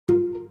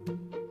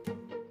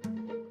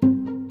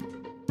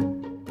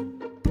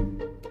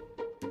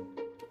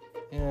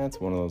It's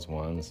one of those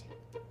ones.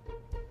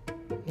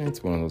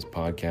 It's one of those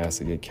podcasts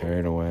that get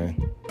carried away.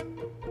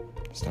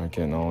 Start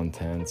getting all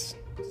intense.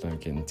 Start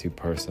getting too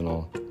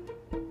personal.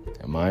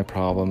 And my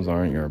problems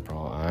aren't your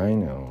problem. I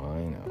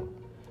know.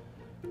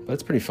 But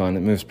it's pretty fun.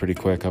 It moves pretty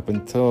quick up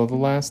until the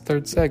last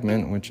third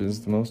segment, which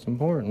is the most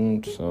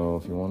important. So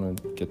if you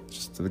want to get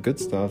just to the good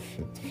stuff,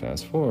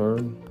 fast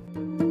forward.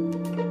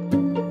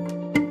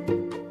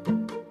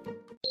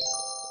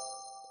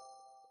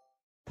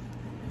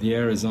 The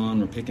air is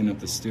on. We're picking up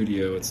the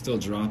studio. It's still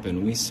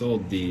dropping. We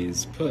sold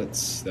these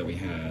puts that we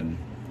had.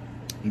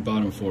 We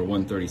bought them for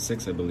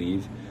 $136, I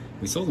believe.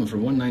 We sold them for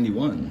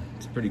 $191.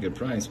 It's a pretty good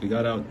price. We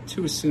got out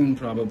too soon,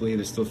 probably.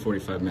 There's still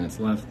 45 minutes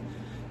left.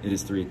 It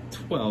is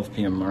 3:12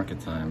 p.m. market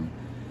time,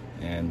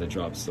 and the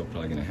drop's still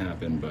probably going to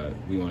happen, but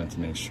we wanted to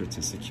make sure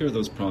to secure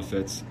those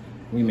profits.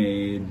 We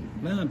made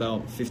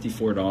about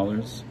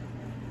 $54,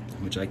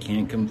 which I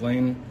can't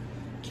complain.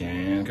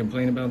 Can't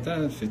complain about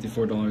that.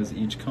 $54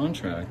 each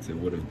contract it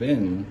would have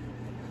been.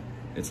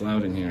 It's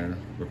loud in here.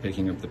 We're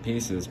picking up the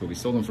pieces, but we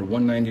sold them for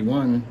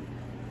 $191.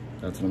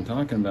 That's what I'm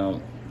talking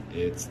about.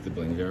 It's the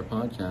Bling Viera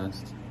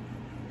podcast.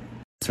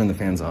 Let's turn the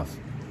fans off.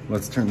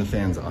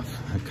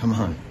 Come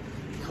on,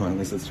 at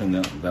least let's turn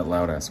that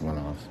loud-ass one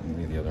off and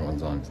leave the other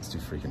ones on because it's too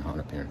freaking hot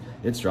up here.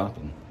 It's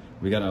dropping.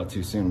 We got out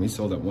too soon. We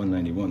sold at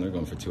 $191. They're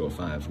going for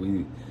 $205.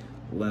 We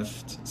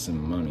left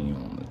some money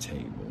on the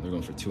table. They're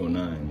going for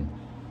 $209.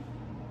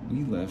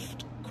 We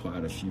left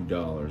quite a few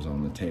dollars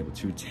on the table.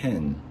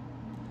 $210.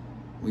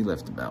 We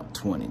left about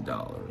 $20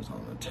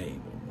 on the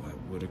table. What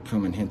would have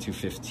come and hit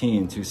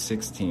 $215,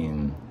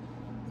 $216.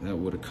 That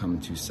would have come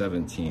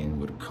 $217.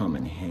 Would have come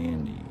in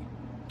handy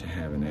to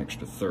have an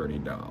extra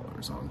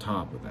 $30 on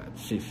top of that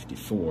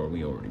 $54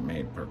 we already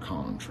made per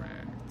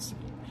contract. See,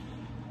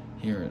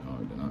 here at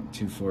Argonaut,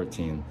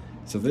 $214.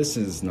 So this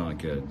is not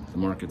good. The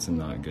market's in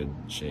not good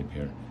shape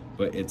here.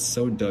 But it's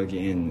so dug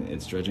in,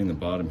 it's dredging the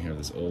bottom here,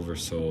 this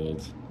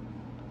oversold.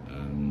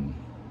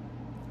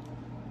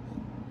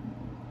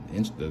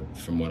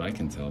 From what I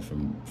can tell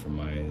from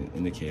my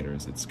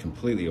indicators, it's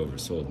completely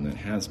oversold, and it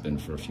has been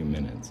for a few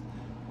minutes.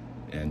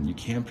 And you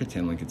can't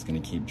pretend like it's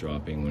going to keep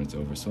dropping when it's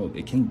oversold.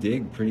 It can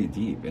dig pretty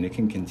deep, and it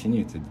can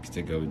continue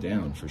to go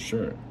down for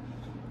sure.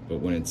 But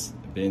when it's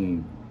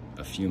been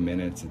a few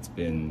minutes, it's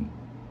been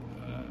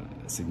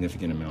a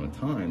significant amount of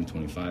time,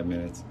 25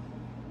 minutes,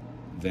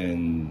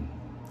 then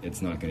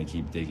it's not going to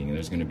keep digging, and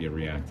there's going to be a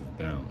reactive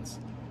bounce.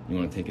 You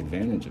want to take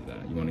advantage of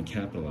that. You want to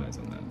capitalize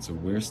on that. So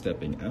we're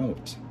stepping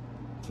out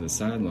to the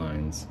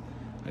sidelines.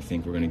 I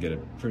think we're going to get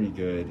a pretty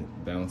good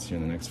bounce here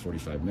in the next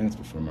 45 minutes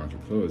before market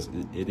close.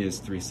 It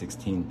is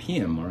 3:16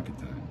 p.m. market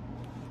time.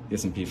 The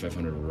S&P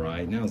 500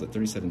 right now is at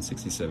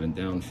 3767,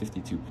 down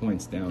 52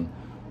 points, down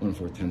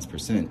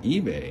 1.4%.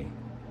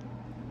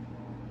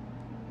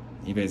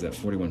 eBay's at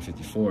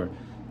 4154,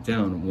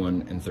 down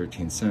 1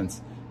 13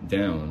 cents,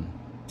 down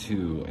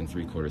 2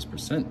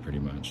 3/4% pretty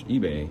much.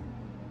 eBay,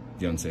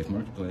 the unsafe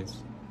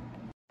marketplace.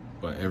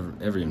 But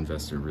every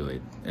investor,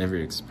 really,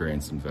 every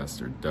experienced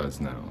investor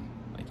does know,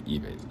 like,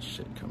 eBay's a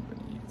shit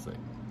company. It's like,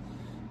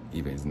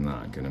 eBay's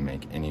not going to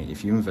make any.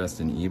 If you invest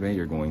in eBay,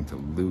 you're going to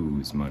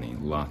lose money,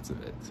 lots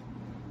of it.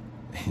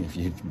 If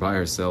you buy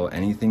or sell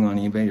anything on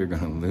eBay, you're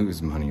going to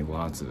lose money,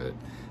 lots of it.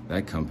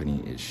 That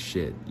company is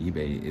shit.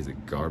 eBay is a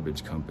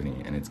garbage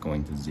company, and it's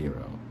going to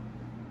zero.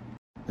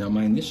 Now,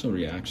 my initial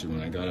reaction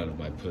when I got out of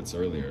my puts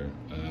earlier,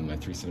 my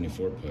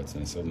 374 puts,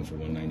 and I sold them for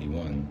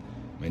 191,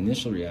 my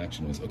initial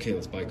reaction was, okay,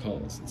 let's buy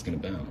calls. It's going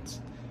to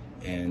bounce.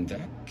 And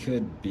that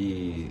could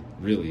be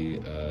really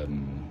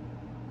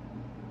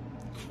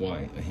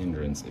quite a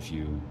hindrance if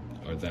you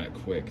are that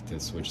quick to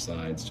switch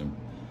sides,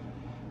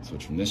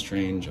 switch from this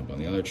train, jump on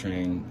the other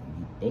train.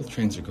 Both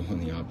trains are going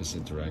the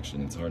opposite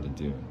direction. It's hard to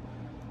do.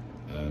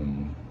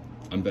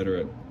 I'm better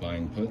at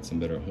buying puts. I'm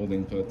better at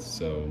holding puts.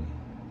 So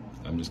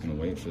I'm just going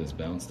to wait for this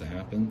bounce to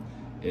happen.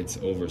 It's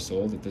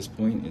oversold at this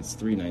point. It's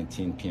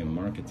 3:19 p.m.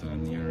 market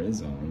time. The air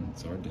is on.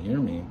 It's hard to hear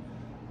me,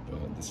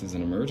 but this is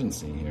an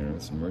emergency here.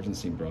 It's an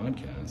emergency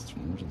broadcast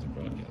from emergency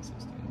broadcast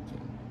system.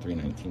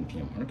 3:19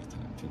 p.m. market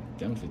time,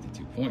 down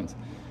 52 points.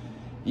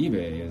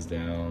 eBay is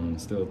down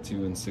still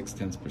 2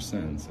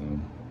 6/10%.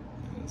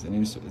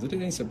 So is it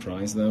any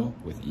surprise though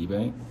with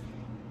eBay?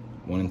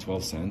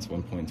 1.12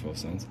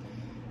 cents.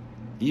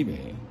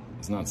 eBay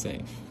is not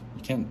safe.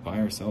 You can't buy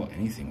or sell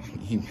anything on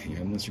eBay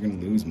unless you're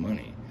going to lose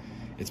money.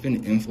 It's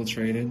been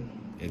infiltrated.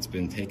 It's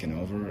been taken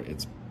over.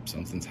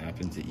 Something's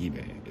happened to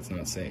eBay. It's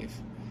not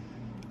safe.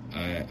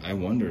 I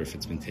wonder if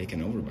it's been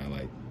taken over by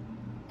like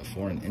a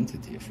foreign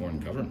entity, a foreign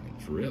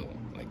government, for real.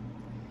 Like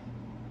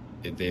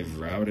they've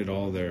routed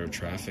all their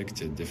traffic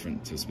to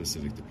a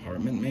specific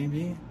department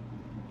maybe,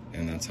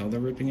 and that's how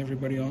they're ripping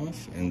everybody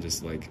off and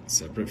just like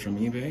separate from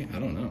eBay. I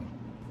don't know.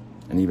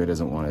 And eBay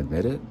doesn't want to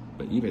admit it,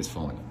 but eBay's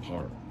falling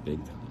apart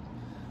big time.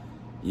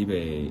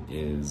 eBay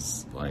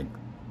is like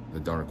the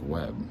dark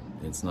web.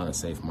 It's not a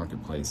safe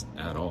marketplace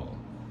at all.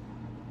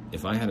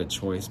 If I had a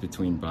choice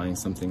between buying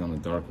something on the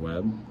dark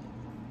web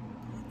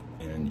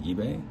and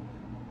eBay,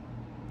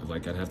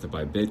 like I'd have to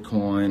buy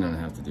Bitcoin and I'd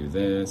have to do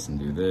this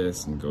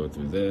and go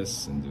through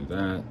this and do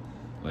that.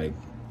 Like,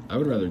 I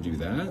would rather do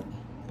that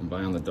and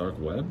buy on the dark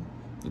web,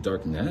 the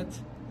dark net,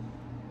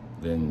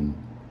 than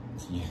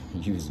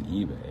use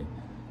eBay.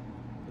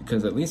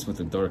 Because at least with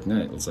the dark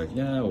net, it's like,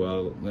 yeah,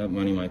 well, that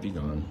money might be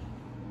gone.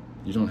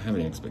 You don't have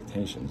any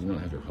expectations. You don't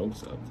have your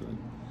hopes up.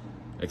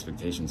 The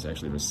expectations to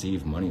actually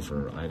receive money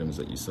for items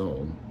that you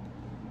sold.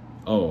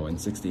 Oh, in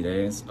 60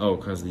 days? Oh,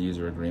 because of the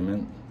user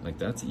agreement? Like,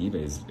 that's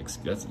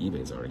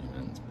eBay's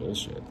argument. It's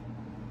bullshit.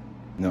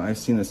 No, I've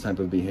seen this type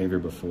of behavior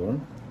before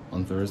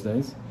on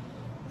Thursdays,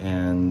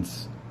 and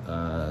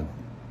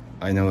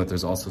I know that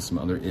there's also some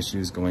other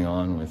issues going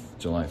on with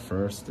July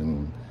 1st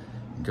and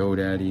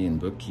GoDaddy and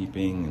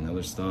bookkeeping and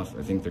other stuff.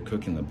 I think they're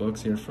cooking the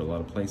books here for a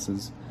lot of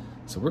places.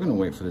 So we're gonna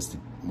wait for this to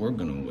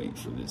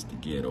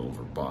get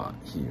overbought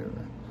here.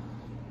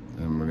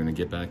 And we're gonna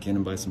get back in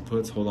and buy some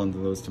puts, hold on to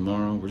those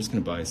tomorrow. We're just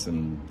gonna buy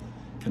some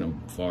kind of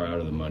far out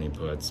of the money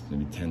puts,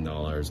 maybe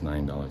 $10,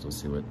 $9. We'll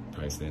see what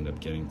price they end up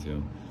getting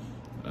to.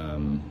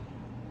 And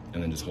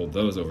then just hold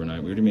those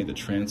overnight. We already made the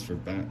transfer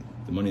back,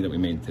 the money that we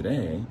made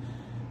today,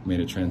 made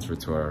a transfer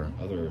to our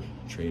other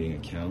trading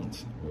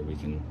account where we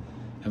can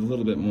have a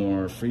little bit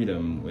more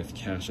freedom with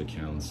cash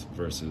accounts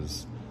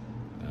versus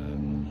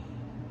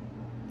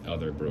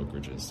other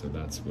brokerages. So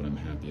that's what I'm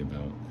happy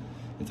about.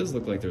 It does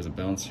look like there's a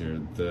bounce here.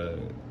 The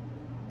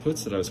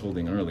puts that I was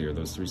holding earlier,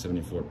 those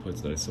 374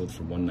 puts that I sold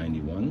for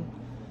 191,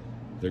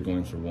 they're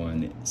going for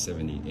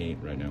 178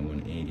 right now,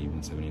 180,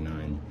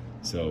 179.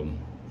 So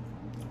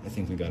I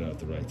think we got out at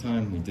the right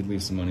time. We did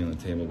leave some money on the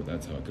table, but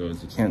that's how it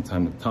goes. You can't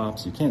time the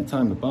tops, you can't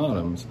time the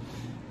bottoms.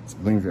 It's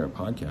Bling Viera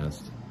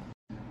podcast.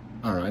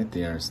 All right,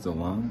 the air is still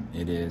on.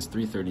 It is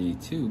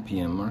 3:32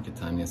 p.m. market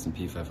time. The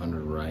S&P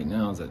 500 right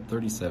now is at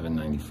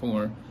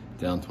 37.94,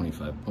 down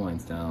 25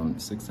 points, down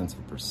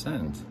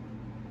 0.6%.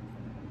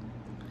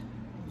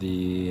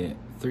 The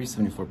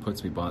 374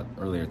 puts we bought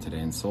earlier today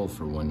and sold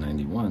for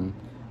 191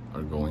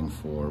 are going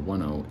for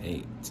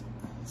 108.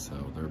 So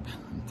they're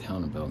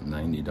down about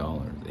 $90,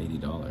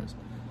 $80.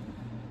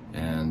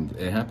 And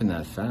it happened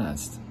that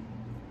fast.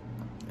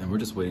 And we're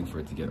just waiting for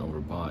it to get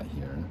overbought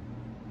here,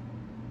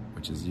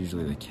 which is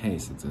usually the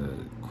case. It's a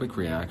quick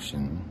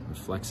reaction,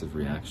 reflexive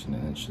reaction,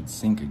 and it should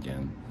sink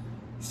again.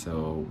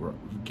 So we're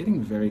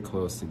getting very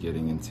close to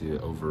getting into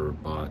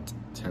overbought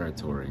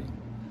territory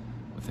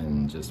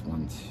within just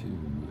 1,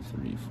 2,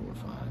 3, 4,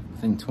 5.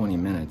 Within 20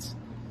 minutes.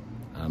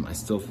 I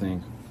still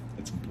think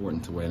it's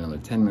important to wait another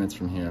 10 minutes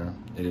from here.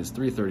 It is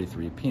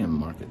 3:33 p.m.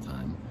 market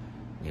time.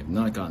 We have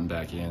not gotten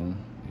back in.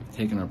 We've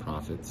taken our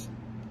profits,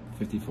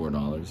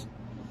 $54,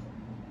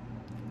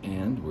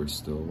 and we're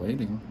still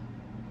waiting.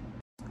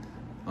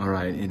 All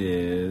right, it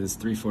is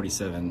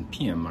 3:47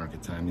 p.m.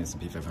 market time. The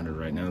S&P 500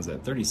 right now is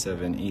at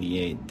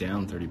 37.88,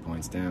 down 30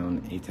 points,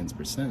 down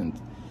 0.8%.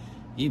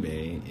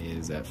 eBay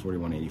is at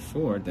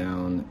 41.84,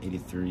 down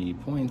 83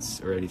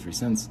 points, or 83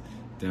 cents,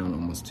 down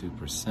almost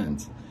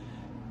 2%.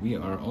 We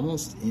are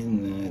almost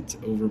in that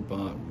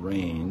overbought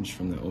range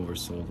from the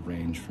oversold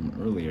range from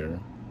earlier.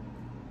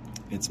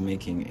 It's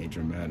making a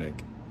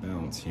dramatic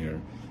bounce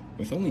here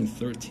with only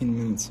 13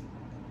 minutes,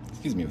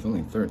 with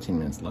only 13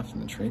 minutes left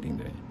in the trading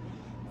day.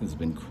 This has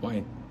been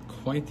quite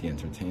the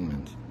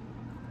entertainment.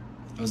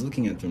 I was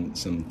looking at some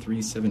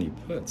 370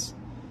 puts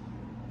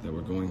that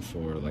were going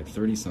for like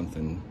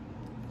 30-something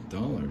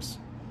dollars,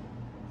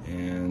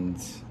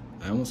 and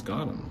I almost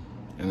got them.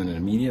 And then it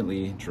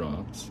immediately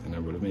dropped, and I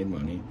would have made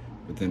money,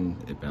 but then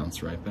it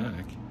bounced right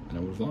back, and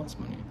I would have lost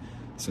money.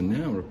 So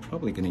now we're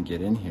probably going to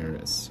get in here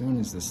as soon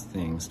as this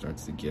thing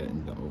starts to get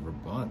into the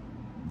overbought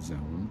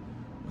zone.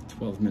 With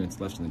 12 minutes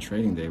left in the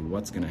trading day,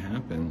 what's going to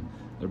happen?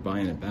 They're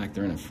buying it back.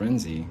 They're in a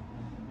frenzy.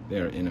 They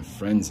are in a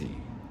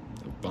frenzy,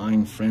 a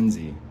buying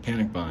frenzy,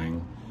 panic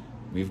buying.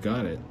 We've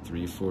got it,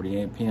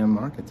 3:48 p.m.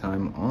 market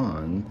time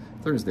on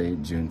Thursday,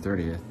 June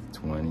 30th,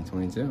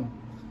 2022.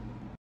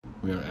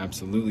 We are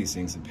absolutely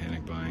seeing some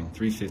panic buying,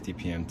 3:50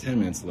 p.m., 10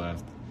 minutes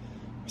left.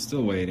 We're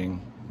still waiting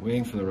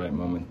for the right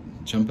moment,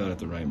 jump out at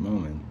the right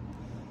moment,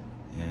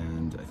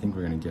 and I think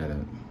we're gonna get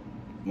it.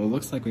 Well, it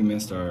looks like we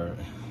missed our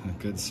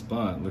good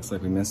spot. Looks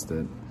like we missed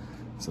it,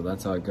 so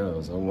that's how it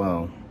goes. Oh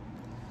well.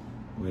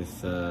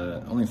 With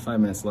only 5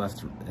 minutes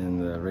left in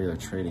the regular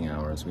trading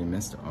hours, we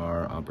missed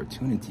our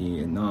opportunity.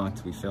 It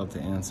knocked. We failed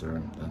to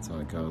answer. That's how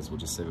it goes. We'll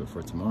just save it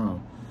for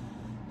tomorrow.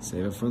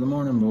 Save it for the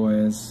morning,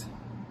 boys.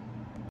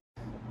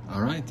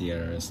 All right, the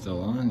air is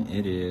still on.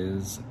 It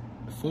is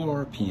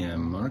 4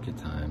 p.m. market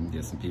time. The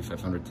S&P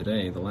 500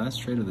 today. The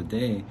last trade of the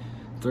day,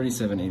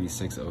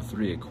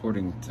 37.8603,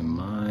 according to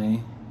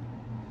my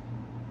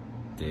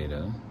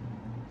data.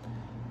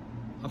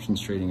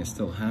 Options trading is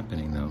still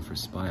happening though for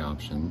SPY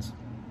options.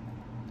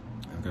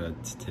 I've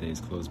got today's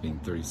close being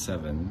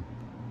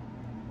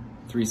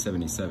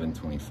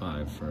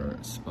 377.25 for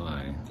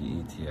SPY, the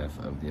ETF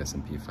of the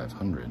S&P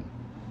 500.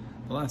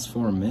 The last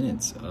 4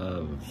 minutes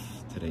of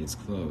today's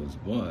close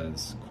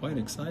was quite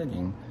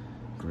exciting.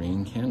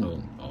 Green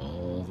candle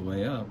all the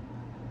way up,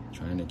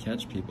 trying to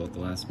catch people at the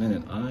last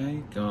minute.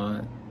 I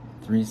got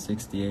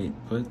 368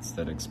 puts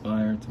that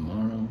expire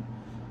tomorrow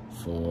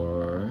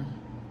for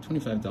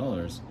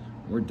 $25.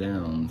 We're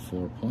down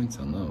 4 points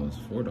on those,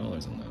 $4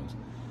 on those.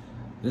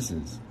 This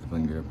is the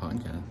Bling Beer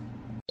Podcast.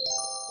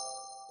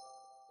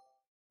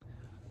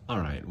 All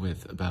right,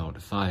 with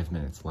about 5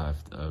 minutes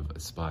left of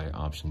SPY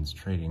options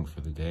trading for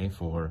the day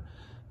for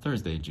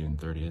Thursday, June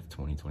 30th,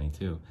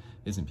 2022.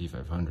 S&P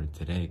 500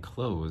 today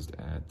closed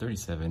at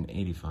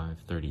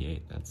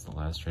 37.8538. That's the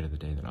last trade of the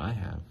day that I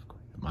have,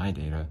 according to my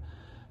data.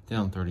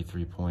 Down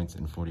 33 points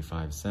and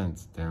 45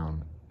 cents,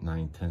 down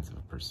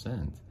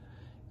 0.9%.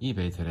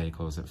 eBay today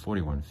closed at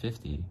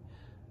 41.50,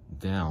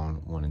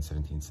 down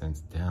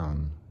 1.17,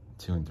 down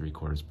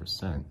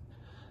 2.75%.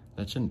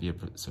 That shouldn't be a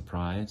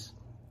surprise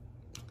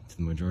to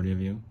the majority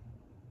of you,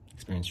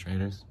 experienced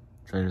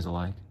traders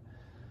alike.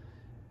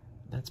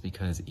 That's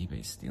because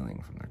eBay's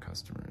stealing from their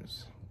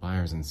customers,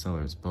 buyers and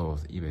sellers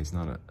both. eBay's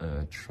not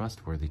a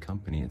trustworthy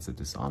company, it's a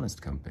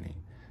dishonest company,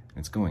 and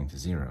it's going to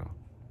zero.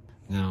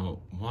 Now,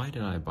 why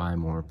did I buy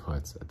more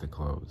puts at the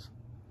close?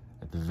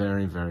 At the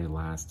very, very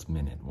last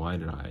minute, why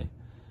did I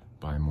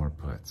buy more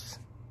puts?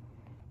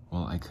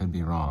 Well, I could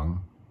be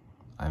wrong.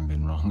 I've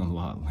been wrong a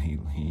lot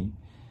lately.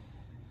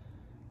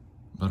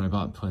 But I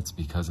bought puts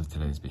because of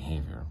today's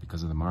behavior,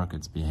 because of the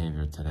market's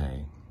behavior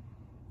today.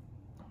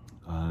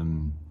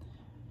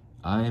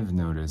 I've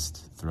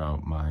noticed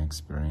throughout my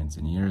experience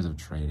in years of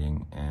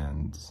trading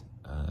and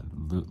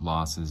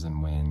losses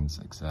and wins,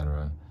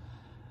 etc.,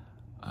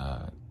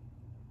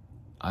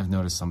 I've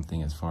noticed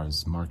something as far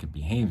as market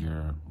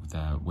behavior,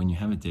 that when you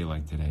have a day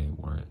like today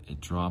where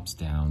it drops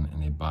down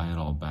and they buy it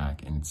all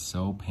back, and it's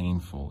so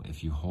painful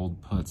if you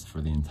hold puts for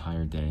the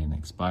entire day and they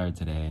expire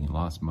today and you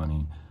lost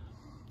money,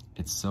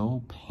 it's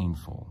so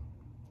painful.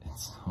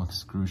 It's so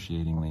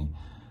excruciatingly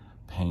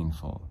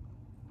painful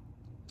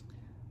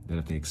that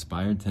if they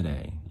expired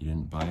today, you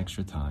didn't buy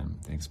extra time,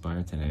 they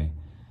expired today,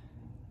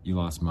 you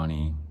lost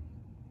money,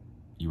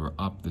 you were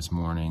up this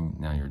morning,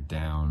 now you're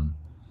down,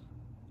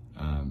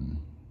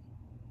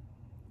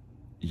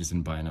 you just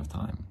didn't buy enough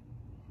time.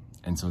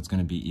 And so it's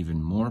going to be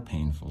even more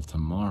painful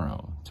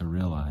tomorrow to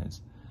realize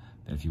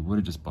that if you would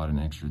have just bought an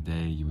extra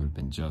day, you would have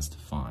been just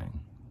fine.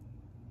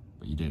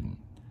 But you didn't.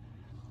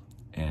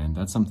 And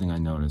that's something I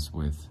notice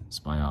with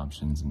SPY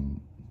options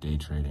and day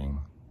trading,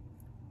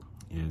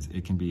 is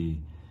it can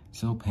be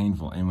so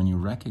painful. And when you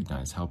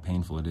recognize how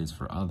painful it is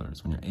for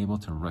others, when you're able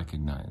to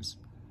recognize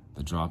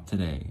the drop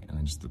today and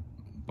then just the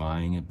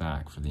buying it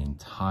back for the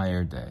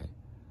entire day,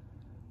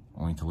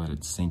 only to let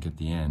it sink at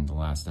the end, the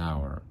last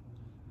hour,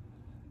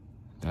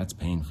 that's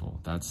painful.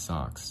 That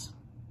sucks.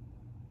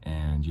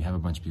 And you have a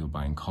bunch of people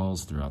buying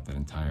calls throughout the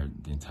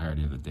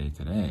entirety of the day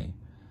today.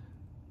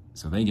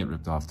 So they get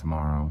ripped off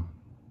tomorrow.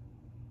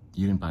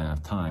 You didn't buy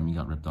enough time, you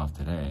got ripped off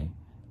today.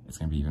 It's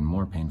gonna be even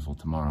more painful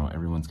tomorrow.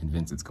 Everyone's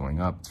convinced it's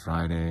going up, it's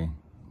Friday,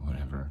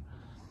 whatever.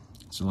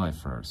 It's July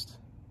 1st.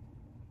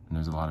 And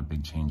there's a lot of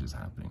big changes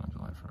happening on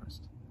July 1st.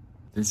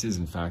 This is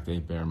in fact a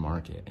bear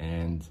market,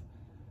 and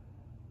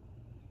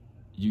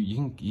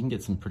you can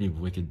get some pretty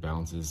wicked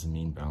bounces and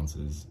mean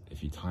bounces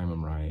if you time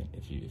them right,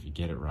 if you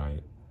get it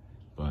right.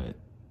 But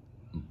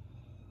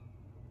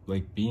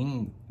like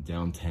being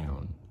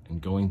downtown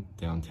and going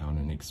downtown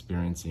and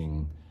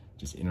experiencing,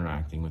 just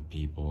interacting with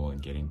people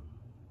and getting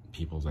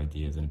people's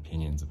ideas and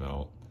opinions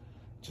about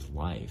just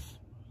life,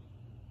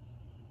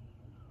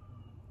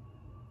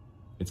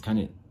 it's kind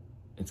of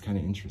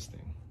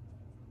interesting,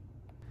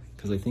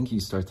 because I think you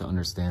start to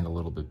understand a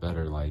little bit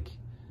better like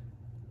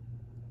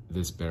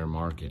this bear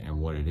market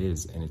and what it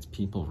is, and it's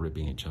people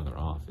ripping each other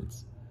off.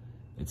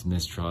 It's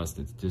mistrust,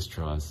 it's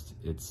distrust,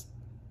 it's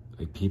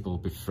like people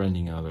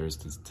befriending others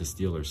to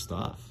steal their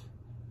stuff,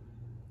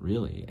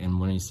 really. And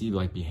when you see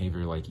like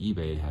behavior like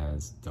eBay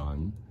has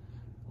done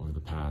over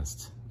the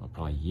past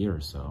probably year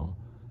or so,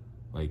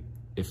 like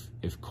if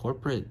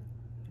corporate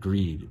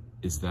greed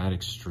is that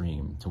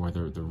extreme to where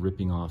they're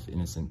ripping off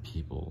innocent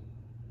people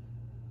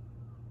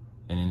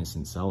and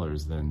innocent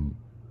sellers, then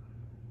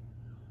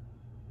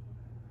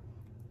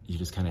you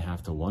just kind of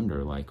have to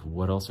wonder, like,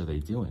 what else are they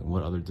doing?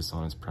 What other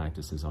dishonest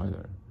practices are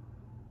there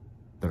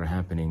that are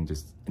happening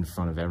just in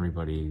front of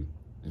everybody,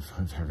 in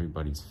front of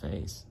everybody's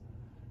face?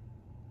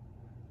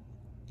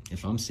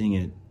 If I'm seeing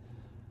it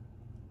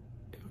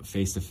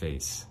face to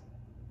face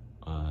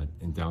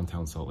in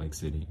downtown Salt Lake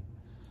City,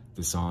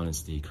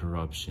 dishonesty,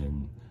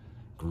 corruption,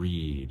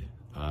 greed,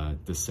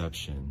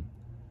 deception,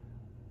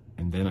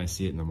 and then I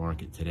see it in the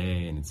market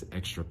today and it's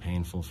extra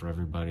painful for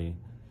everybody,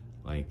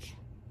 like,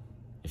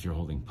 if you're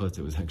holding puts,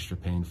 it was extra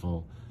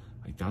painful.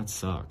 Like, that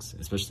sucks,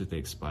 especially if they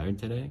expired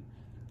today.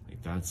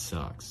 Like, that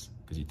sucks,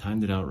 because you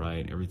timed it out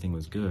right, everything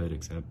was good,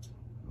 except,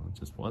 well, it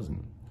just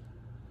wasn't.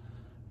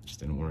 It just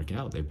didn't work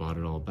out. They bought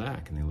it all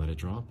back and they let it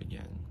drop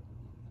again.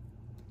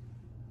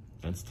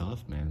 That's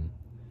tough, man.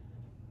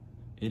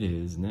 It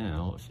is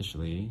now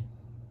officially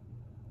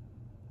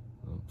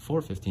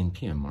 4:15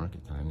 p.m.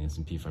 market time. The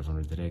S&P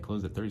 500 today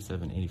closed at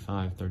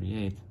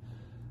 37.8538,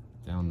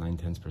 down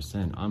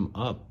 0.9%. I'm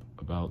up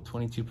about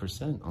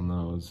 22% on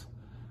those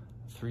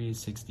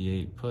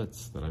 368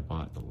 puts that I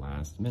bought at the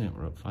last minute.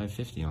 We're up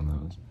 550 on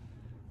those.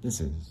 This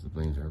is the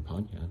Bling Viera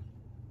Podcast.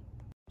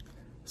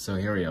 So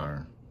here we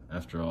are.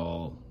 After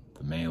all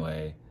the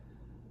melee,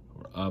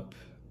 we're up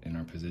in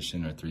our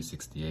position, our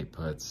 368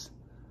 puts.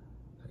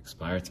 They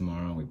expire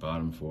tomorrow. We bought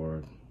them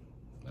for,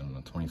 I don't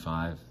know,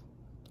 25,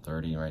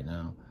 30 right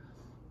now.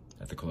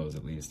 At the close,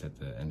 at least, at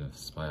the end of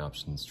SPY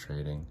options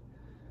trading.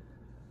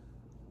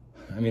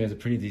 I mean, it's a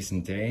pretty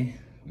decent day.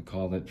 We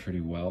called it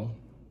pretty well.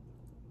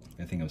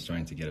 I think I'm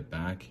starting to get it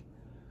back.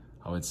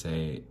 I would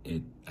say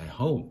I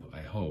hope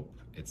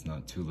it's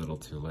not too little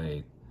too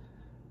late.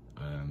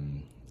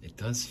 It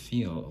does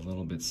feel a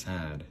little bit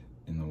sad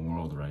in the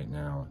world right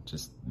now.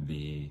 Just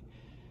the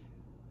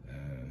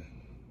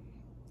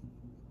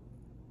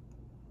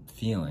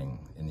feeling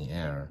in the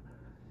air.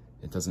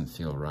 It doesn't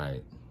feel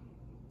right.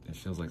 It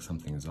feels like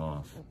something is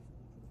off.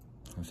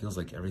 It feels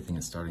like everything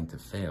is starting to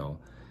fail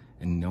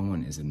and no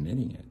one is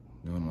admitting it.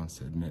 No one wants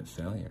to admit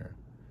failure.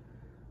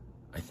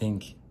 I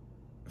think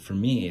for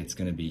me, it's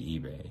going to be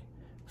eBay.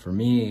 For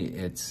me,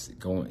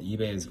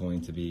 eBay is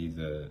going to be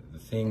the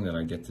thing that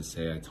I get to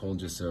say, I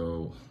told you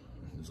so.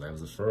 I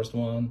was the first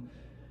one,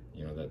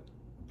 that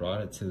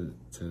brought it to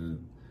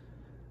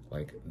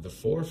like the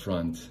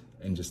forefront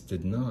and just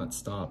did not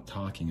stop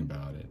talking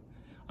about it.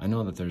 I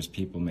know that there's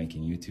people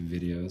making YouTube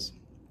videos.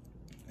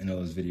 I know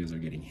those videos are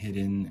getting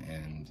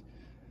hidden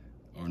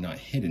or not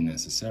hidden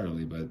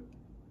necessarily, but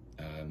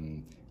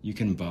you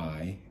can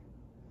buy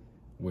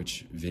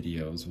which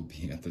videos will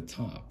be at the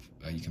top.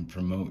 You can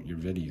promote your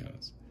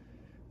videos.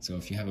 So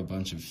if you have a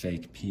bunch of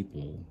fake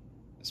people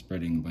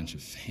spreading a bunch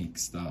of fake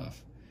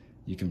stuff,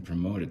 you can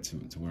promote it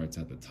to where it's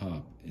at the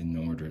top in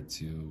order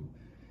to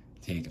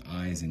take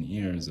eyes and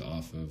ears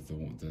off of the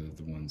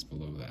ones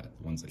below that,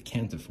 the ones that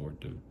can't afford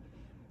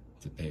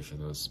to pay for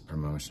those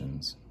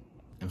promotions.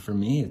 And for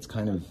me, it's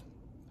kind of,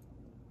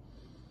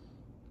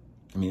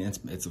 I mean,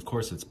 it's of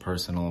course it's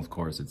personal. Of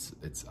course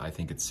it's I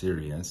think it's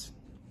serious.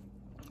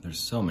 There's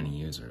so many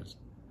users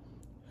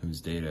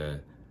whose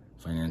data,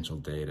 financial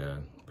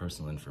data,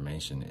 personal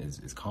information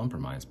is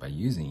compromised by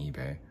using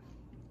eBay.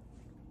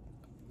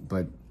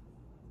 But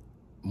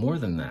more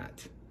than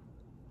that,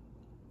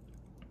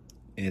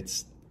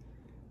 it's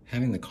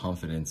having the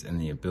confidence and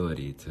the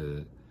ability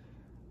to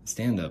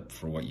stand up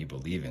for what you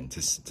believe in,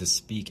 to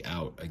speak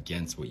out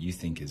against what you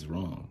think is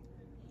wrong.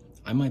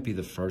 I might be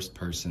the first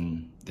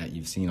person that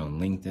you've seen on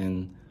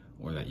LinkedIn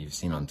or that you've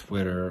seen on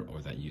Twitter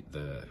or that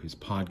whose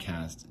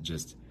podcast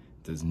just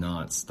does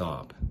not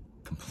stop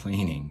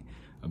complaining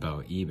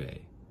about eBay.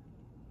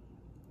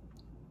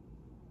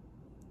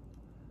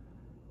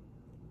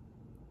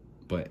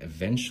 But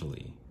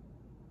eventually,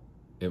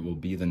 it will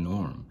be the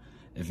norm.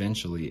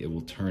 Eventually, it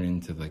will turn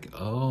into like,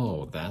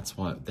 oh, that's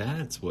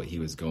what he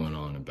was going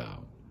on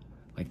about.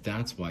 Like,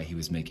 that's why he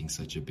was making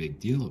such a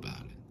big deal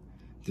about it.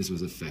 This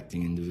was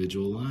affecting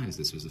individual lives.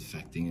 This was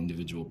affecting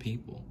individual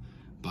people,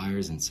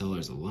 buyers and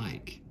sellers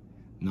alike,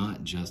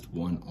 not just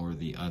one or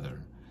the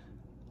other.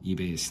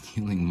 eBay is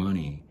stealing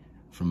money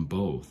from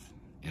both,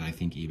 and I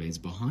think eBay's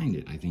behind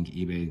it. I think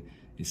eBay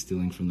is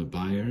stealing from the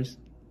buyers,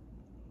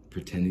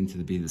 pretending to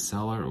be the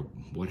seller or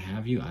what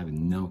have you. I have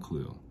no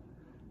clue.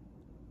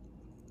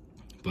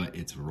 But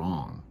it's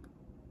wrong.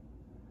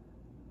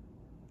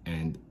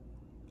 And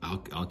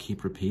I'll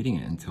keep repeating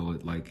it until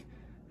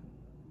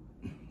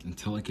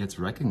it gets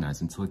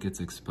recognized, until it gets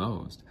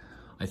exposed.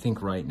 I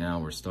think right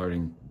now it's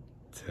starting,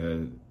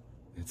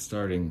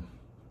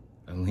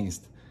 at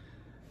least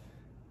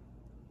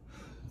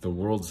the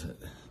world's,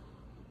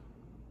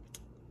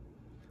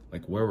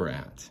 like where we're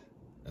at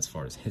as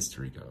far as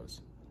history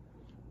goes.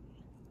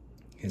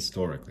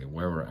 Historically,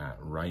 where we're at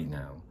right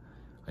now,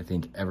 I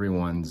think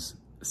everyone's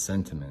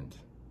sentiment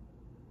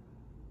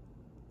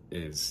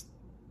is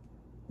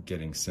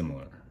getting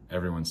similar.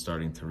 Everyone's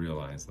starting to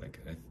realize, like,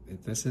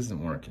 this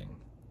isn't working.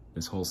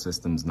 This whole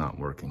system's not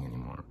working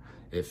anymore.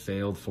 It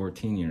failed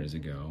 14 years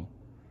ago,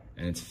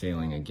 and it's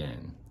failing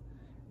again.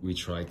 We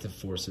tried to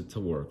force it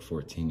to work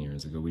 14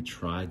 years ago. We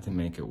tried to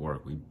make it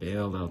work. We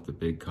bailed out the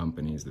big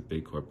companies, the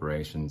big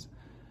corporations.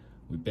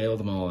 We bailed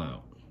them all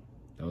out.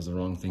 That was the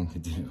wrong thing to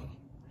do.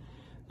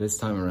 This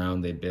time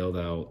around, they bailed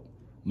out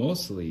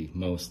mostly,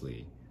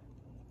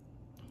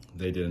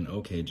 they did an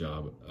okay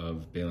job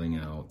of bailing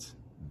out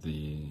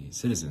the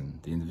citizen,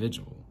 the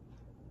individual,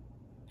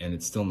 and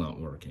it's still not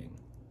working.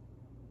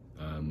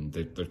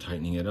 They're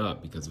tightening it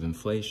up because of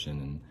inflation,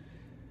 and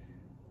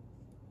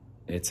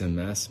it's a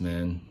mess,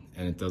 man,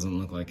 and it doesn't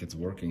look like it's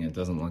working. It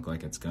doesn't look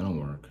like it's gonna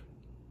work.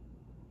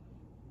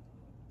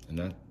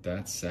 And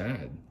that's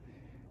sad,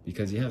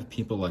 because you have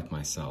people like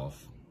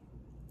myself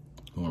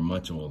who are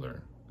much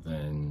older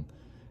than,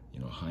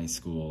 high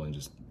school and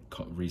just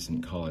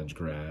recent college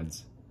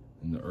grads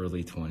in the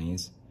early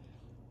 20s.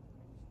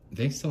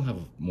 They still have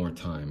more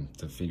time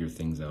to figure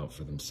things out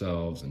for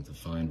themselves and to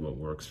find what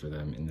works for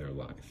them in their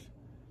life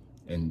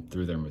and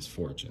through their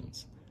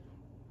misfortunes.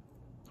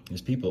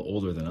 There's people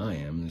older than I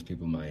am, there's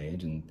people my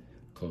age and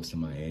close to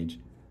my age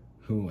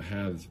who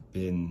have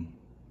been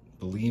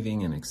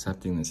believing and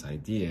accepting this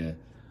idea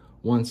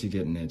once you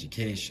get an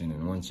education,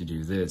 and once you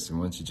do this, and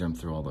once you jump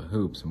through all the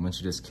hoops, and once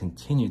you just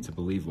continue to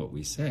believe what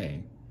we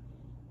say,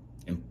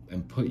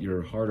 and put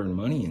your hard-earned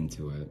money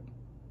into it,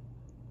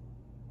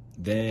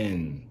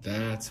 then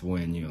that's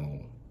when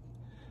your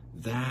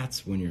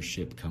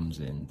ship comes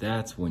in.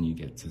 That's when you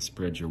get to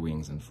spread your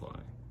wings and fly.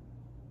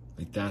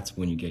 Like, that's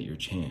when you get your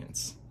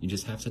chance. You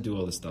just have to do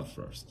all this stuff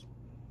first.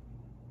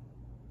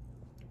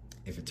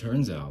 If it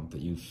turns out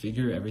that you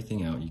figure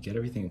everything out, you get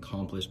everything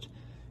accomplished,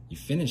 you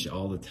finish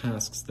all the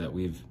tasks that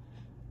we've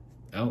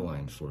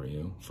outlined for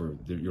you, for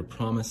your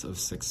promise of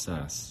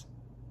success,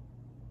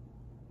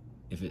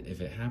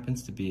 if it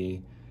happens to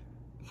be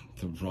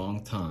the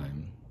wrong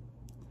time,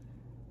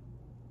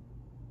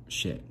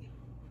 shit,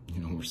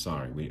 we're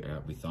sorry.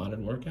 We thought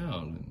it'd work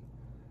out.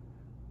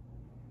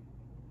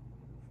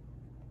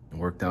 It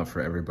worked out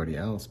for everybody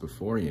else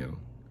before you.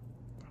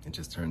 It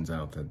just turns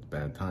out that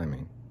bad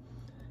timing.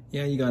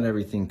 Yeah, you got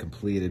everything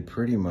completed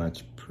pretty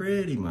much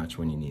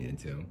when you needed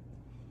to.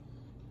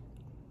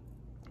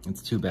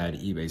 It's too bad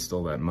eBay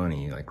stole that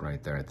money, like,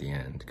 right there at the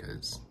end,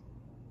 because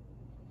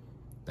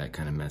that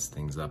kind of messed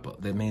things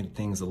up. They made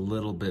things a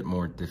little bit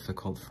more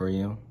difficult for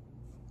you.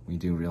 We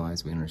do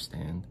realize, we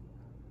understand.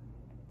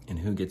 And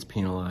who gets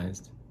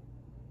penalized?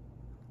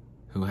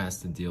 Who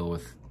has to deal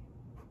with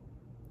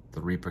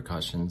the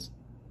repercussions,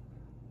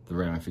 the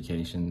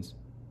ramifications,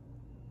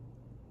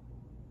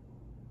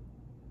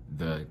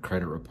 the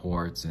credit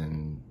reports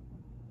and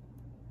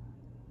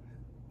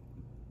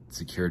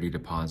security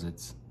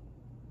deposits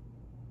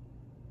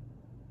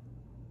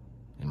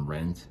and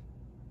rent,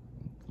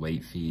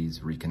 late fees,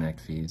 reconnect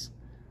fees?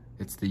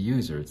 It's the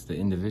user, it's the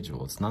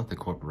individual. It's not the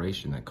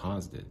corporation that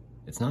caused it.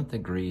 It's not the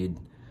greed.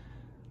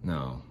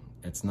 No,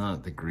 it's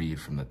not the greed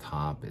from the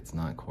top. It's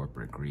not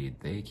corporate greed.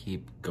 They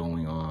keep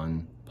going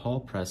on.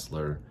 Paul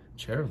Pressler,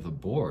 chair of the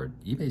board,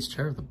 eBay's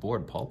chair of the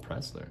board, Paul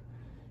Pressler,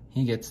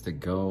 he gets to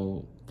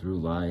go through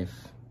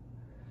life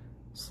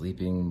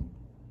sleeping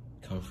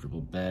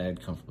comfortable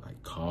bed, comfortable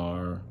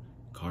car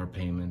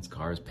payments,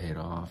 cars paid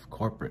off,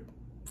 corporate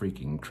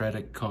freaking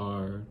credit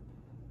card,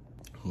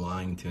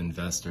 lying to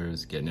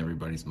investors, getting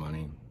everybody's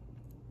money.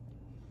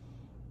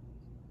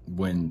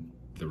 When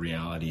the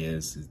reality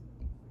is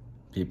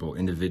people,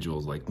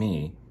 individuals like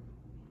me,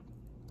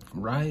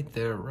 right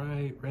there,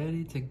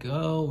 ready to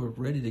go. We're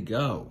ready to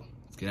go.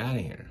 Let's get out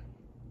of here.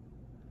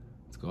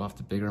 Let's go off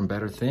to bigger and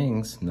better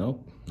things.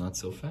 Nope, not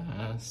so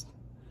fast.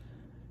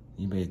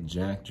 eBay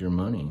jacked your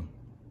money.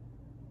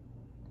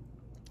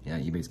 Yeah,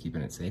 eBay's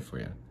keeping it safe for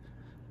you.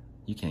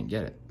 You can't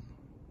get it.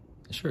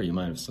 Sure, you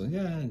might have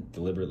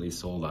deliberately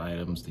sold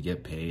items to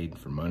get paid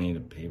for money,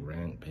 to pay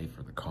rent, pay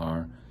for the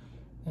car.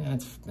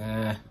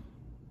 We'll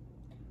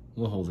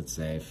hold it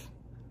safe.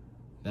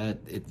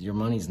 Your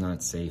money's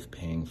not safe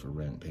paying for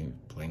rent,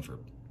 paying for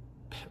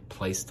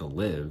place to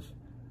live.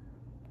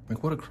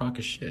 Like, what a crock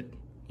of shit,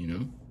 We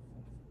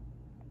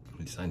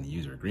signed the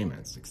user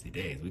agreement, 60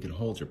 days. We could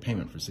hold your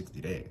payment for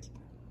 60 days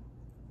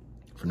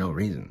for no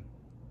reason.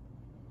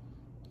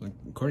 Like,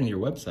 according to your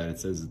website, it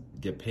says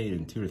get paid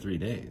in 2 to 3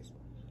 days.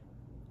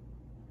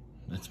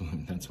 That's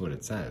what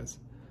it says.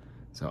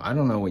 So I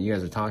don't know what you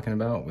guys are talking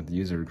about with the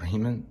user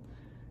agreement,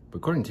 but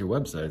according to your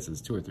website, it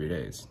says 2 or 3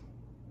 days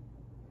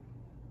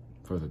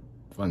for the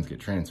funds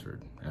get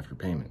transferred after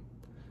payment.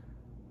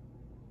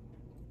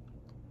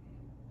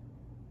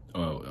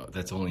 Oh,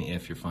 that's only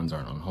if your funds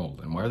aren't on hold.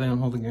 And why are they on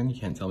hold again? You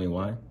can't tell me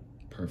why?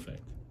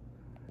 Perfect.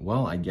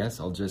 Well, I guess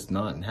I'll just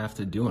not have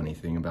to do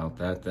anything about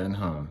that then,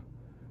 huh?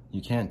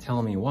 You can't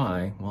tell me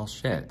why? Well,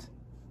 shit.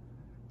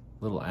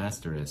 Little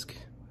asterisk.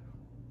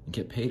 You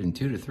get paid in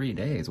 2 to 3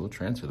 days. We'll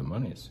transfer the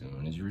money as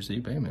soon as you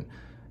receive payment,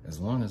 as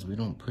long as we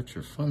don't put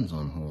your funds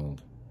on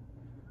hold.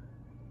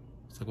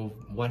 It's like, well,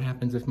 what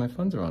happens if my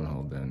funds are on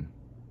hold then?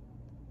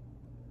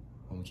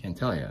 Well, we can't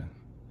tell you.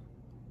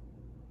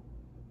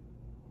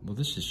 Well,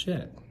 this is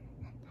shit.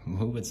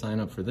 Who would sign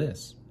up for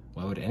this?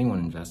 Why would anyone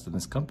invest in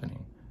this company?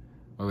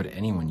 Why would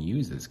anyone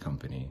use this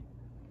company?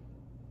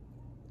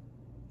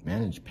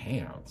 Manage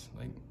payouts.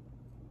 Like,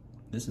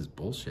 this is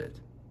bullshit.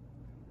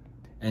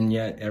 And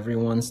yet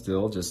everyone's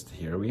still just,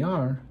 here we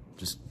are,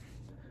 just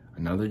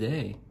another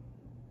day.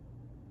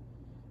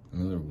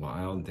 Another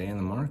wild day in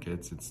the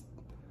markets.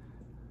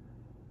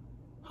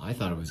 I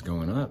thought it was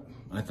going up.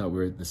 I thought we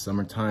were at the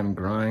summertime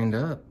grind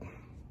up.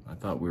 I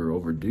thought we were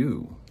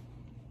overdue.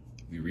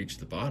 We reached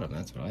the bottom,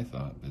 that's what I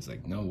thought. But it's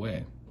like, no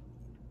way.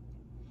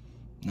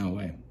 No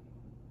way.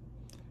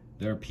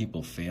 There are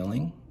people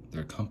failing.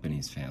 There are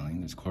companies failing.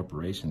 There's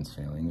corporations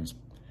failing. There's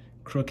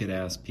crooked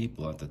ass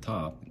people at the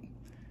top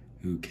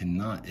who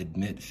cannot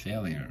admit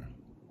failure.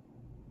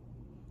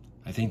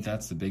 I think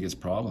that's the biggest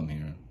problem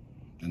here.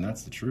 And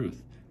that's the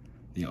truth.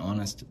 The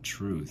honest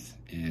truth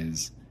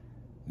is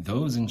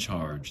those in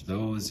charge,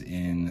 those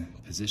in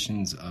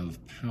positions of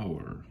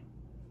power,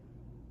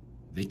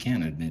 they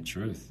can't admit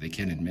truth. They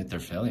can't admit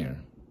their failure.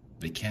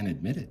 They can't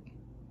admit it.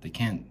 They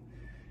can't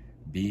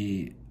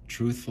be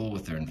truthful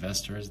with their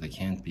investors. They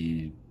can't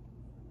be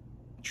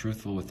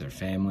truthful with their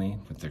family,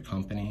 with their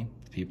company,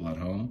 the people at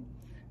home.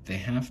 They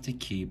have to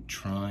keep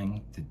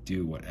trying to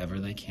do whatever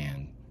they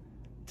can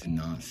to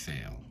not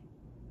fail.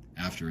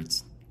 After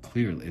it's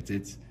clearly,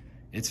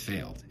 it's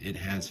failed. It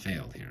has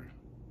failed here.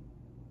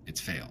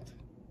 It's failed.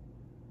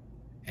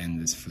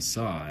 And this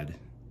facade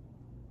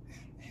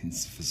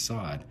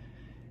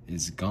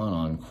is gone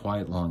on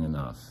quite long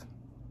enough.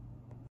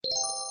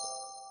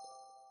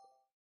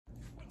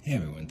 Hey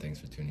everyone, thanks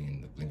for tuning in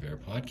to the Bling Viera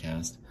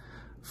podcast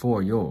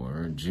for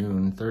your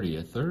June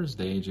 30th,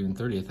 Thursday, June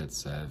 30th at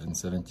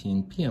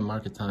 7:17 p.m.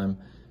 market time.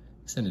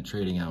 Extended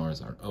trading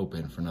hours are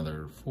open for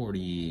another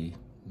 43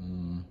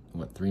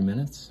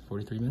 minutes?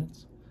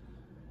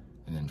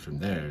 And then from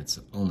there, it's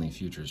only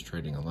futures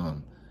trading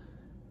alone.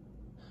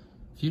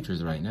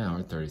 Futures right now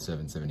are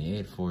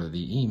 37.78 for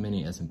the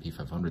E-mini S&P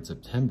 500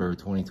 September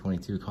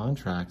 2022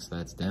 contracts.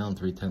 That's down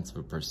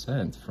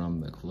 0.3%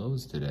 from the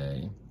close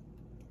today.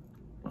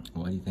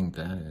 Why do you think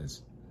that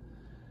is?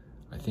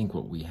 I think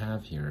what we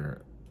have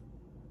here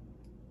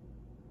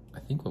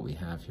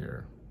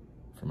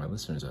for my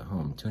listeners at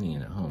home, tuning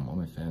in at home, all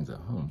my fans at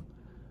home,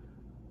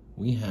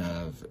 we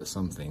have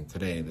something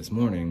today, this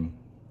morning.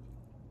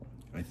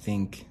 I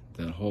think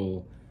the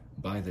whole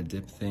buy the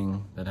dip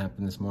thing that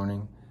happened this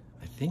morning,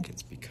 I think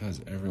it's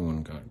because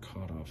everyone got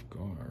caught off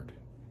guard.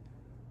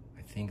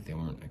 I think they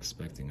weren't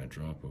expecting a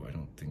drop, but I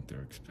don't think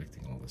they're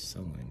expecting all the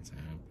selling to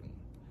happen.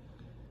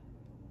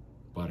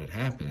 But it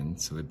happened,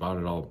 so they bought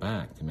it all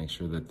back to make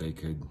sure that they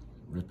could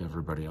rip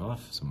everybody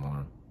off some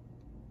more.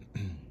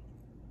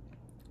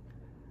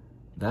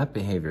 That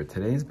behavior,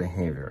 today's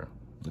behavior,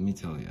 let me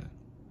tell you,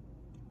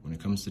 when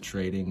it comes to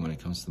trading, when it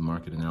comes to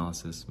market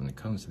analysis, when it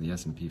comes to the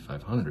S&P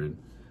 500,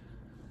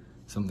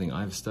 something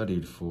I've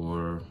studied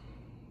for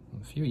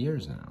a few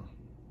years now.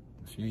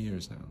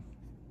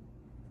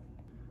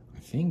 I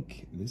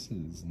think this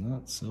is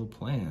not so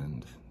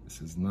planned.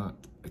 This is not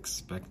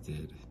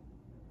expected.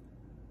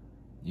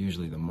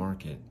 Usually the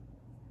market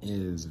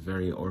is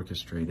very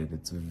orchestrated.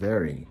 It's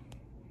very,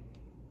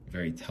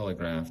 very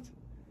telegraphed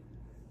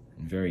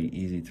and very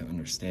easy to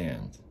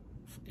understand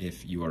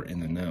if you are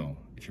in the know,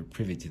 if you're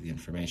privy to the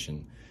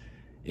information.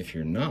 If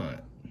you're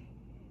not,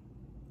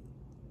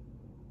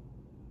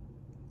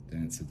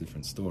 then it's a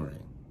different story.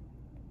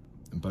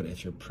 But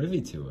if you're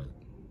privy to it,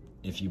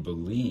 if you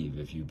believe,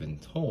 if you've been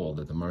told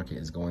that the market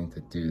is going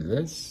to do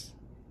this,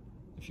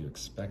 if you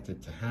expect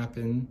it to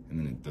happen and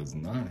then it does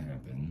not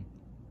happen,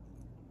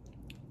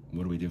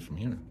 what do we do from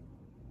here?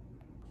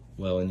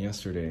 Well, in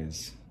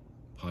yesterday's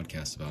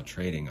podcast about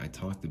trading, I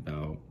talked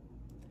about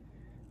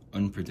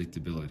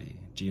unpredictability,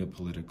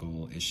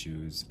 geopolitical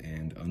issues,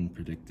 and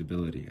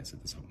unpredictability. I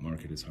said this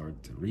market is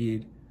hard to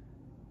read.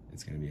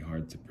 It's going to be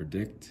hard to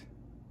predict.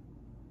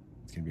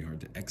 It's going to be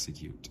hard to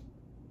execute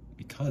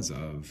because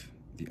of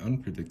the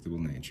unpredictable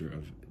nature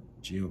of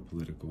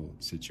geopolitical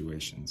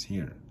situations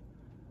here.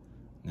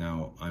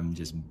 Now, I'm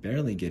just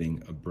barely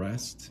getting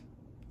abreast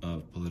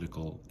of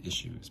political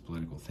issues,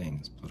 political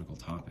things, political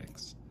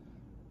topics.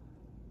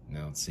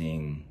 Now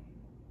seeing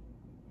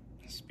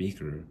a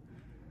speaker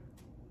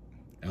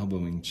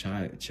elbowing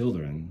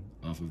children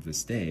off of the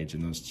stage,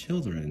 and those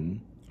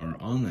children are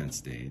on that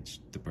stage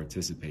to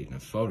participate in a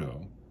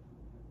photo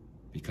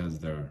because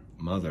their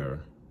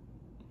mother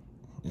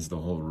is the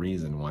whole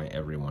reason why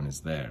everyone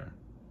is there.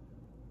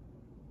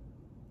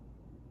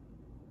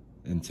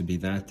 And to be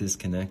that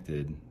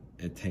disconnected,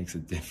 it takes a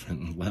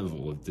different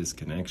level of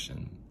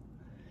disconnection.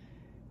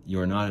 You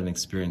are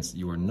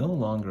no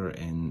longer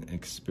an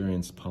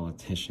experienced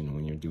politician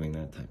when you're doing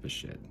that type of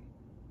shit.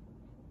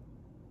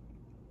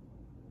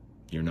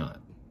 You're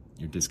not.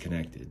 You're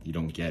disconnected. You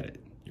don't get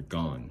it. You're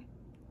gone.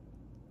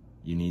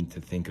 You need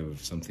to think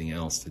of something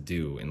else to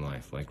do in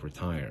life, like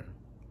retire,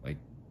 like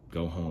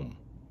go home.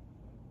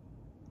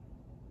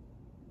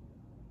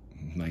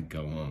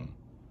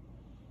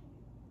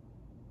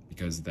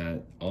 Because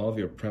that, all of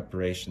your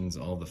preparations,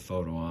 all the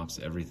photo ops,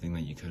 everything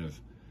that you could have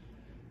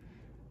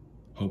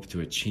hope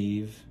to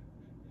achieve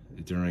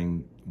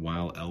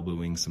while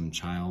elbowing some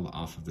child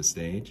off of the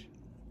stage,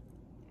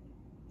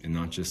 and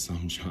not just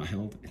some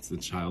child, it's the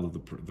child of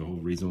the whole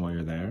reason why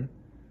you're there.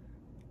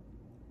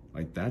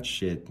 Like that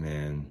shit,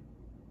 man,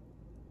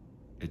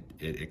 it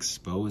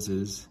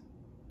exposes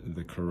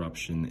the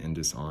corruption and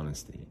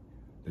dishonesty,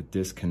 the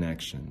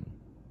disconnection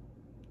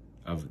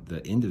of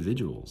the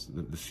individuals,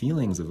 the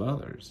feelings of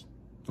others,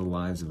 the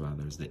lives of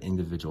others, the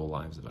individual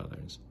lives of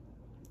others.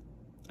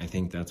 I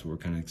think that's what we're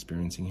kind of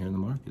experiencing here in the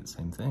market.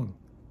 Same thing.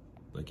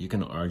 Like, you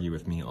can argue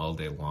with me all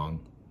day long.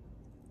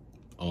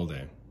 All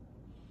day.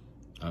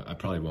 I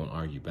probably won't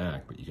argue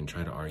back, but you can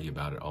try to argue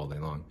about it all day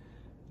long.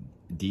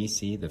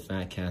 DC, the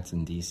fat cats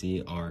in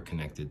DC are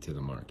connected to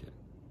the market.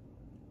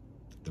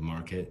 The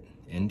market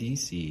and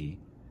DC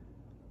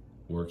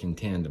work in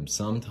tandem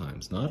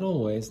sometimes. Not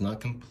always, not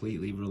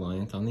completely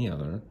reliant on the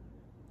other,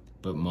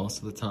 but most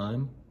of the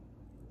time,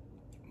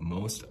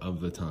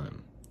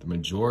 the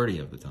majority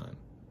of the time,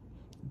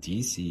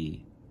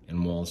 DC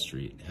and Wall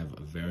Street have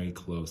a very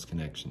close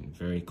connection,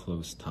 very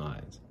close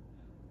ties.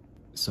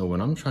 So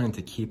when I'm trying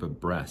to keep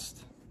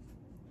abreast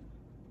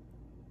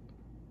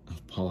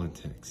of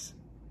politics,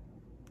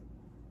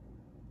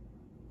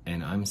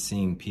 And I'm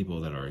seeing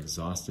people that are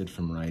exhausted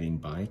from riding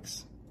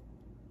bikes,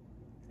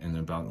 and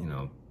they're about,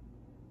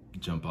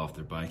 jump off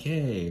their bike.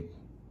 Hey,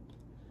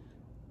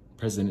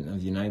 President of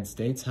the United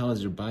States, how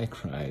was your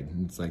bike ride?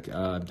 And it's like,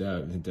 and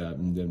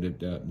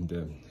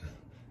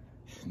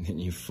then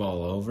you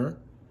fall over.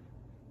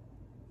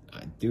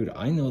 Dude,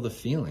 I know the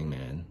feeling,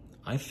 man.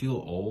 I feel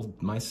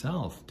old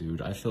myself,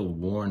 dude. I feel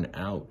worn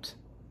out.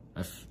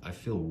 I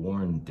feel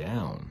worn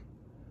down.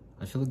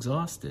 I feel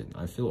exhausted.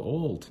 I feel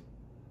old.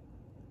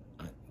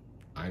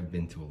 I've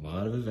been to a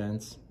lot of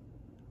events.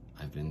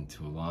 I've been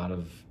to a lot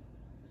of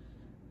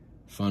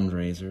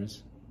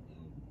fundraisers,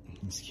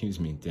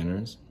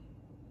 dinners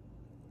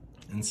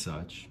and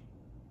such.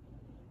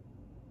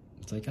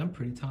 It's like, I'm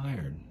pretty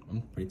tired.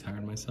 I'm pretty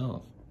tired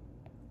myself.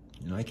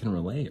 I can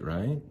relate,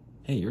 right?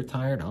 Hey, you're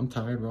tired, I'm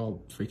tired, we're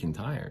all freaking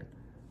tired.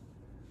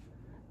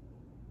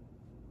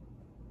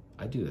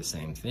 I do the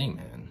same thing,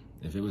 man.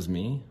 If it was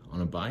me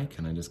on a bike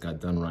and I just got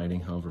done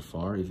riding however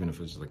far, even if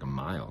it was like a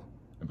mile,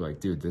 I'd be like,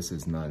 dude, this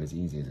is not as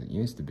easy as it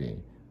used to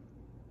be.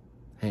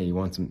 Hey, you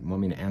want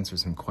me to answer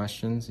some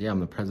questions? Yeah, I'm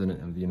the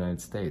President of the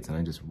United States, and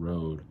I just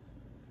rode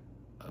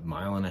 1.5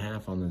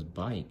 miles on this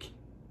bike.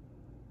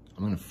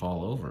 I'm gonna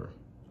fall over.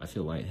 I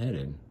feel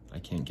lightheaded. I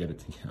can't get it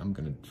together. I'm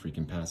gonna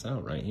freaking pass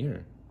out right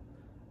here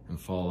and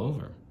fall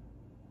over.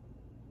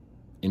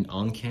 And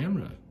on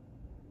camera.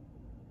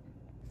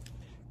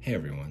 Hey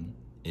everyone,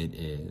 it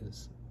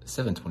is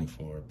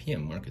 7:24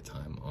 p.m. market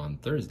time on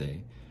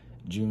Thursday,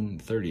 June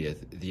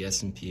 30th. The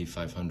S&P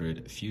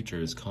 500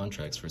 futures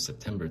contracts for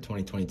September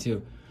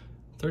 2022,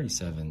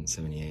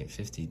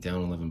 37.7850,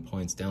 down 11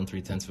 points, down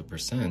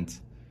 0.3%.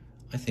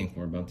 I think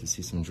we're about to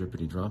see some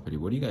drippity droppity.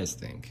 What do you guys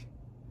think?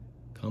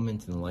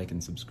 Comment and like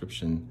and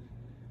subscription.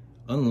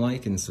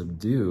 Unlike and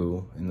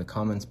subdue in the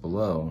comments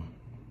below.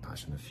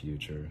 Gosh, in the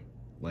future,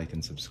 like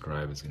and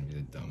subscribe is gonna be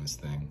the dumbest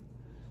thing.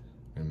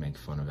 I'm gonna make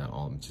fun of it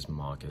all, just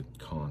mock it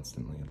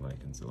constantly.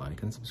 Like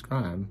and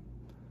subscribe.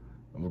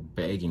 And we're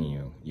begging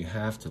you. You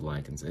have to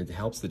like and it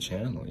helps the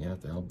channel. You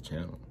have to help the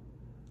channel.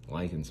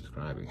 Like and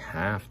subscribe. You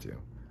have to.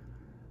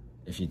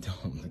 If you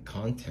don't, the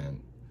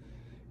content,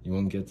 you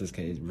won't get this.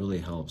 It really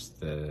helps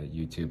the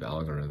YouTube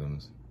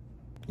algorithms.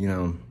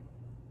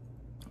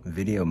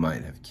 Video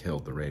might have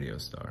killed the radio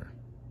star,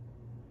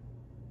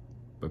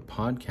 but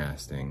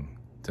podcasting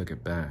took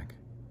it back.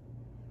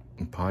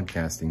 And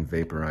podcasting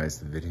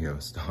vaporized the video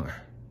star.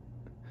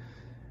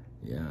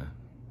 Yeah.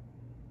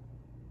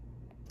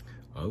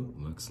 Oh,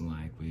 looks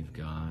like we've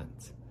got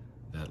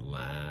that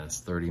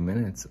last 30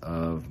 minutes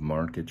of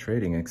market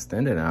trading,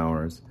 extended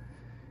hours.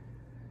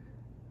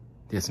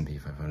 The S&P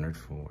 500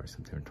 for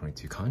September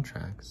 22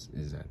 contracts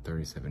is at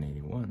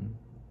 37.81,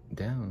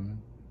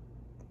 down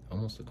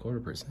almost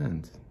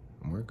 0.25%.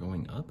 And we're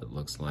going up, it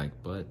looks like,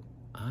 but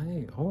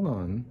hold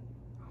on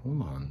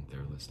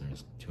there,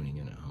 listeners tuning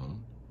in at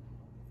home.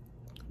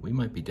 We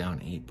might be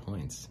down 8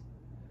 points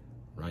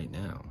right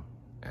now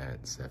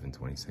at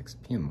 7:26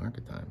 p.m.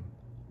 market time,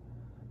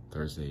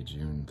 Thursday,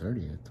 June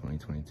 30th,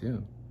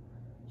 2022.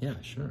 Yeah,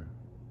 sure.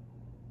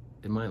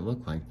 It might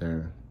look like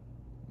they're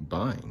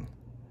buying,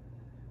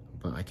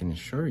 but I can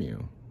assure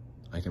you,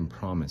 I can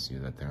promise you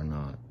that they're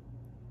not.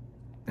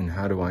 And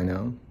how do I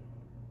know?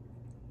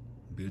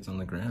 Boots on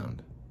the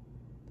ground.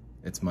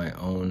 It's my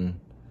own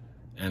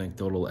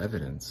anecdotal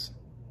evidence,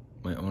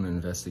 my own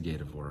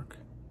investigative work.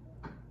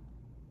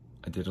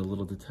 I did a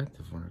little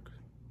detective work.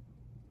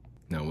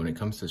 Now, when it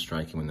comes to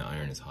striking when the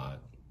iron is hot,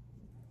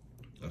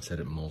 I've said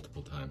it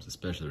multiple times,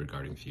 especially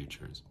regarding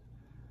futures.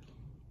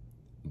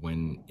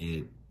 When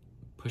it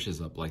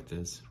pushes up like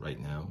this right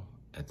now,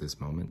 at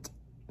this moment,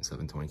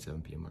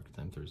 7:27 p.m. market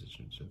time, Thursday,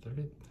 June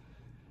 30th,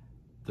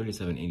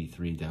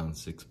 37.83, down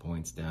 6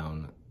 points,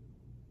 down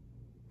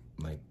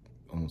like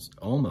almost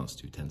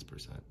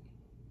 0.2%.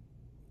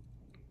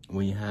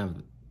 What you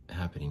have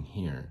happening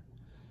here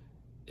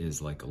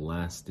is like a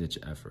last-ditch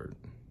effort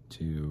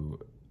to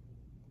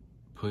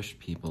push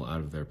people out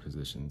of their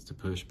positions, to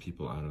push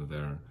people out of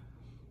their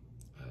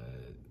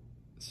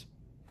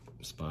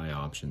SPY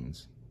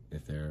options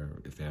if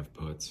they have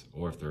puts,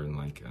 or if they're in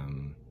like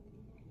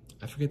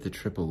I forget the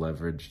triple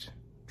leveraged.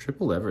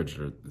 Triple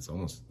leveraged is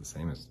almost the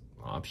same as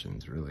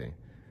options, really.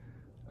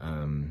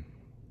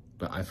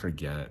 But I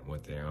forget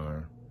what they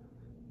are.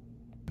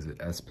 Is it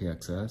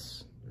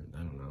SPXS? I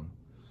don't know.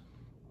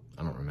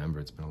 I don't remember.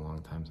 It's been a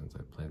long time since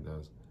I played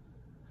those.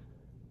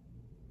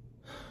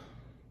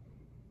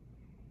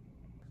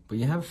 But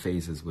you have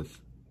phases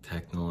with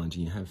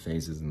technology. You have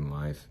phases in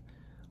life.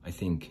 I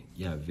think,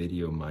 yeah,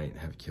 video might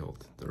have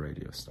killed the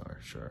radio star,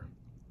 sure.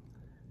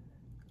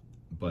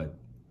 But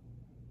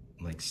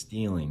like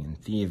stealing and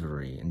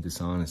thievery and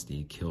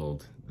dishonesty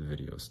killed the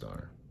video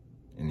star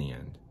in the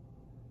end.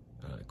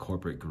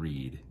 Corporate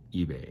greed,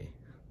 eBay.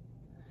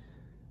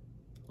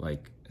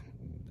 Like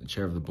the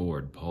chair of the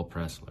board, Paul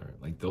Pressler.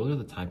 Like those are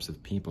the types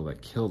of people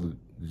that killed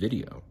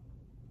video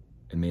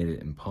and made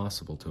it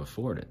impossible to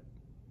afford it.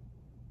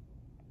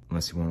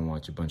 Unless you want to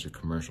watch a bunch of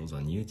commercials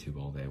on YouTube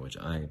all day, which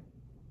I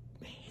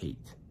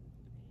hate.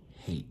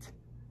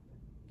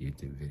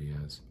 YouTube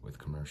videos with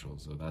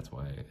commercials, so that's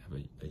why I have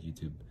a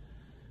YouTube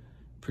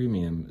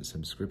premium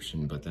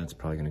subscription, but that's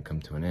probably going to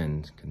come to an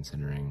end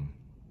considering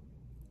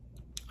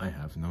I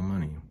have no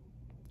money.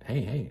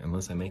 Hey,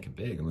 unless I make it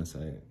big, unless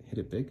I hit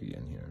it big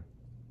again here.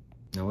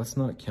 Now let's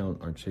not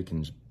count our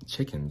chickens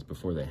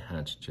before they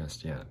hatch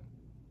just yet.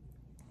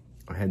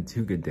 I had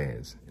 2 good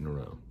days in a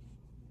row.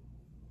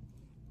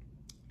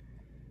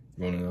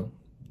 You wanna know?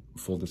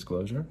 Full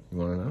disclosure, you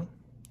wanna know?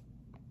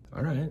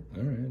 All right.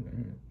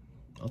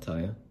 I'll tell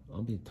you.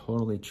 I'll be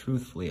totally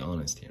truthfully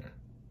honest here.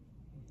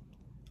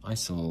 I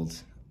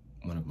sold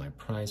one of my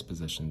prized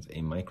possessions,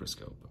 a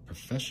microscope, a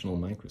professional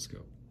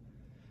microscope.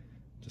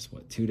 Just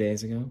what, 2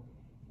 days ago?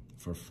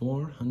 For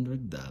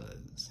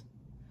 $400.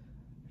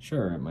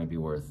 Sure, it might be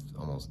worth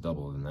almost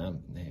double than that.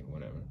 Hey,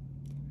 whatever.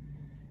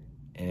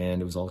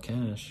 And it was all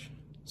cash.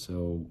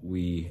 So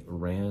we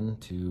ran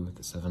to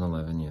the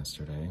 7-Eleven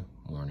yesterday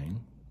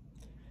morning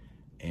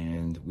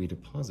and we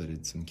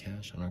deposited some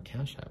cash on our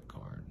Cash App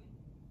card.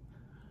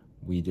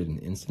 We did an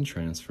instant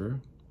transfer,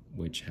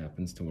 which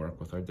happens to work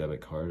with our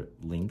debit card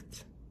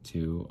linked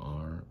to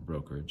our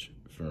brokerage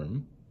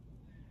firm.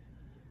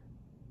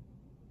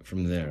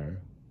 From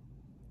there,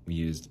 we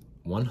used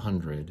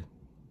 $150.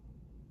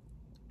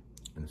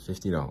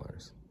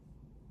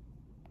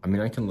 I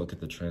mean, I can look at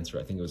the transfer.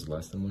 I think it was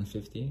less than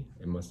 150.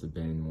 It must have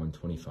been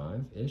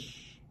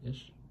 125-ish.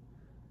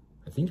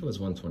 I think it was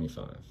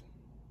 125.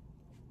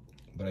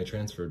 But I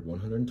transferred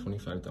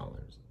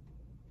 $125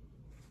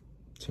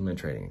 to my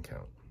trading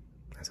account.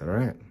 I said, all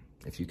right,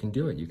 if you can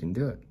do it, you can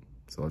do it.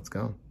 So let's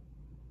go.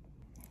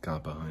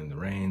 Got behind the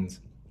reins,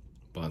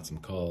 bought some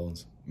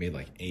calls, made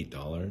like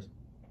 $8.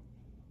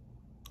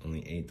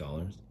 Only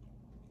 $8.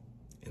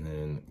 And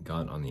then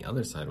got on the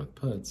other side with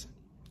puts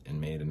and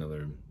made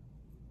another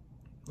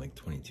like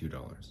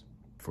 $22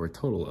 for a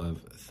total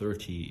of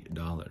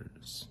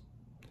 $30.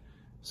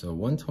 So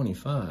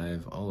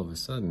 125, all of a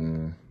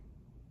sudden,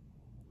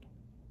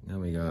 now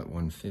we got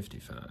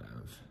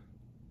 155.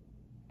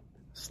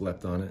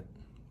 Slept on it,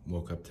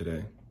 woke up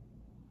today.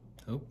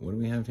 Oh, what do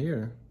we have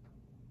here?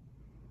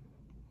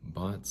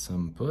 Bought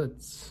some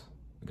puts.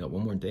 We got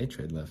one more day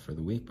trade left for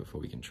the week before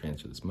we can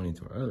transfer this money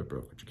to our other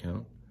brokerage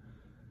account.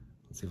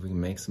 Let's see if we can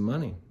make some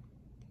money.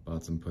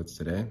 Bought some puts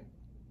today.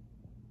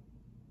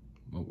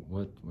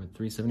 What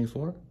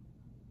 374?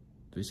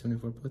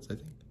 374 puts, I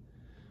think.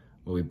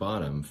 Well, we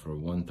bought them for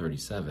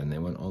 137. They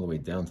went all the way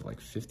down to like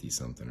 50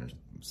 something or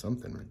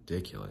something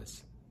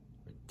ridiculous.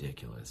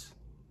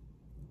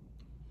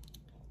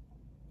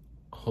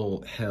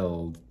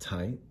 Held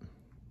tight,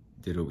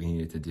 did what we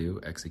needed to do,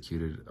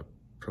 executed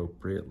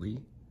appropriately,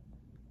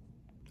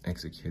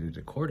 executed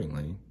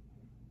accordingly.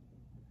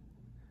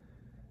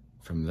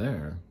 From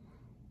there,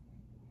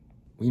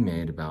 we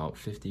made about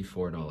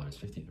 $54,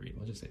 53,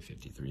 we'll just say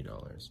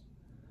 $53.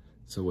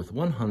 So with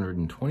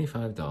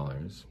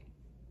 $125,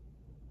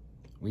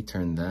 we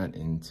turned that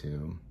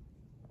into,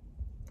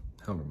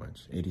 however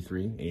much,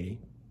 83,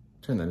 80?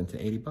 Turned that into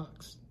 80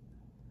 bucks.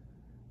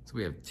 So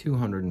we have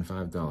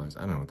 $205. I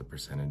don't know what the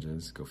percentage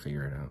is, go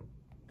figure it out.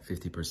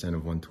 50%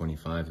 of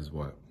 125 is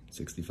what,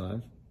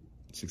 65?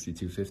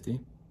 62.50?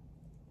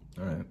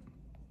 All right,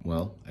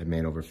 well, I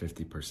made over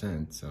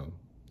 50%, so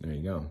there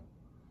you go.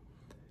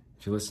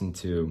 If you listen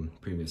to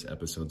previous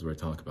episodes where I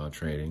talk about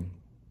trading,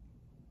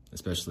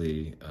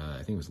 especially,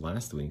 I think it was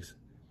last week's,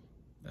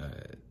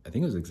 I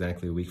think it was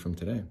exactly a week from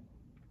today.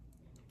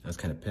 I was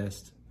kind of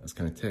pissed. I was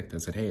kind of ticked. I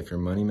said, hey, if you're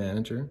a money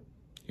manager,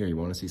 here, you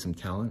want to see some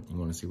talent? You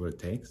want to see what it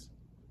takes?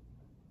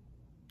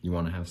 You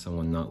want to have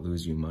someone not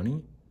lose you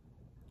money?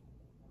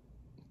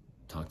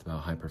 Talked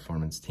about high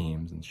performance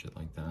teams and shit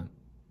like that.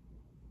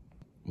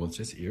 Well, it's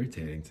just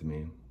irritating to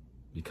me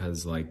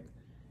because, like,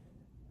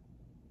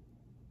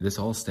 this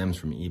all stems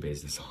from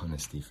eBay's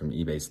dishonesty, from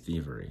eBay's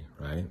thievery,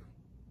 right?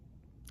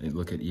 And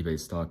look at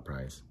eBay's stock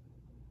price.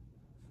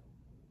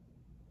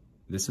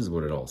 This is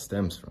what it all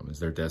stems from, is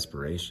their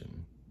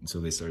desperation. And so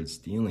they started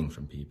stealing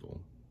from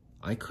people.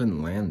 I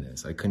couldn't land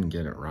this. I couldn't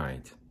get it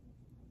right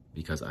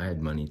because I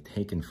had money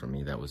taken from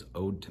me that was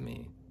owed to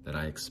me, that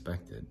I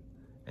expected.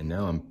 And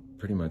now I'm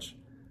pretty much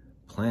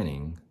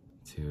planning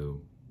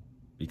to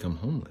become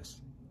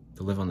homeless,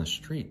 to live on the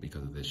street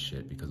because of this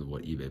shit, because of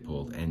what eBay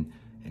pulled. And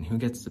who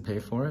gets to pay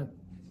for it?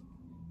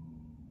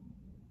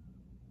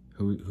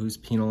 Who's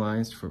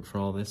penalized for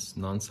all this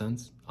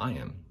nonsense? I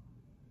am.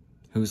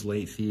 Who's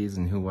late fees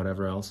and who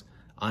whatever else?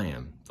 I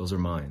am. Those are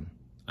mine.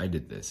 I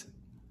did this,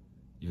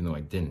 even though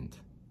I didn't.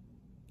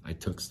 I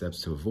took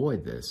steps to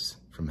avoid this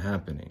from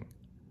happening.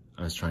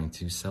 I was trying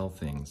to sell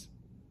things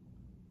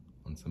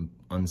on some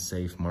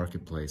unsafe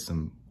marketplace,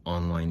 some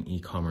online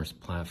e-commerce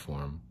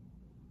platform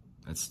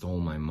that stole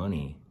my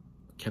money,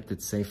 kept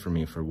it safe for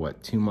me for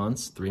what, 2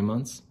 months, 3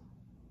 months?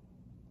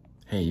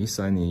 Hey, you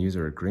signed the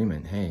user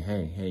agreement.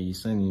 Hey, you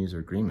signed the user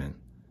agreement.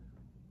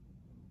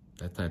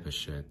 That type of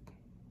shit.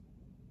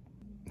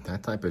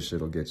 That type of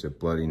shit will get you a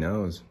bloody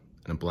nose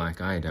and a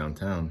black eye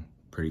downtown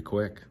pretty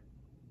quick,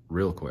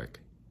 real quick.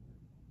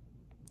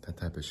 That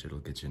type of shit will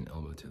get you an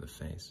elbow to the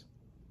face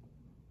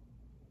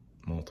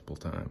multiple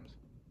times.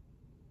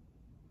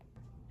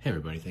 Hey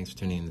everybody, thanks for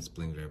tuning in to this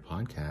Bling Viera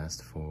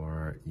podcast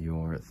for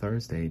your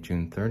Thursday,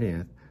 June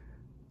 30th,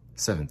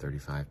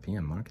 7:35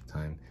 p.m. market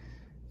time.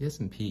 The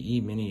S&P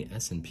E-mini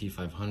S&P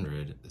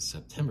 500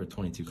 September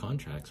 22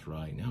 contracts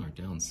right now are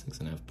down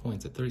 6.5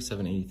 points at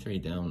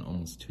 37.83, down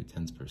almost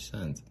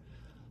 0.2%.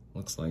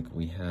 Looks like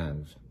we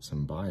have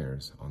some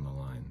buyers on the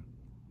line.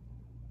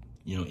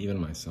 You know, even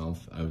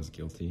myself, I was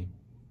guilty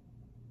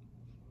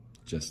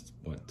just,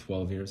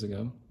 12 years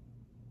ago?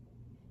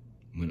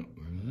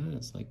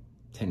 It's like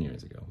 10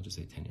 years ago, we'll just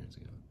say 10 years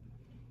ago.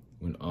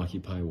 When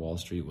Occupy Wall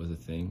Street was a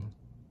thing,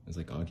 it was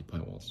like Occupy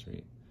Wall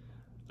Street.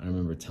 I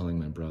remember telling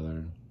my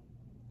brother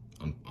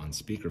on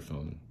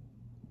speakerphone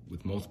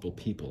with multiple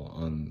people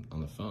on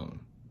the phone.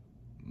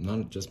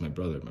 Not just my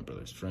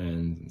brother's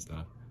friends and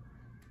stuff.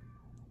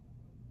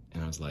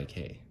 And I was like,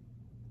 hey,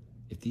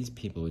 if these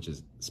people would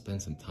just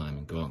spend some time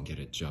and go out and get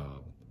a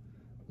job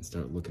and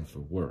start looking for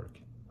work,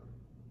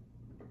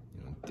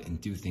 you know,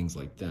 and do things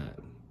like that.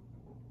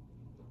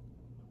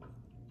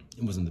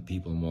 It wasn't the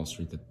people in Wall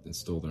Street that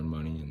stole their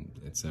money and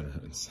et cetera,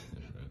 et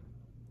cetera.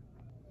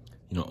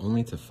 You know,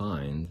 only to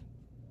find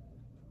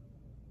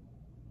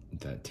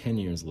that 10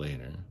 years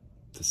later,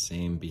 the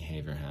same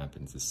behavior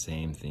happens, the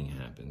same thing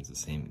happens, the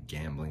same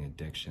gambling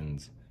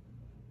addictions,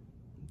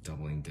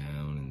 doubling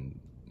down, and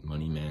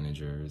money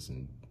managers,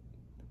 and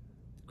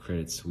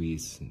Credit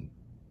Suisse, and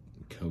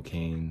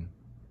cocaine.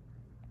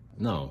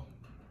 No,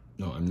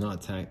 I'm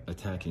not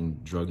attacking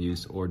drug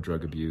use or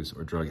drug abuse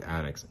or drug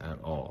addicts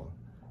at all.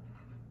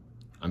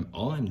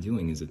 All I'm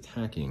doing is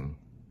attacking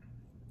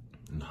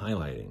and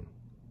highlighting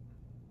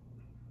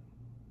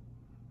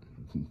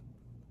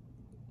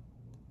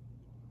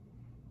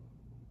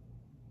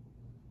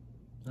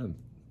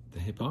the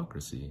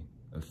hypocrisy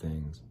of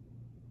things,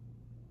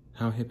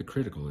 how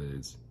hypocritical it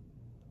is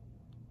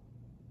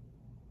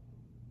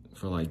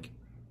for like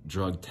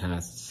drug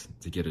tests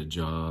to get a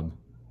job,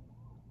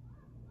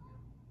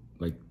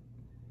 like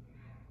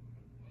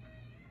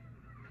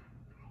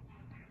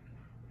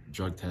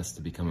drug tests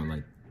to become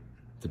like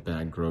to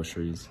bag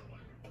groceries,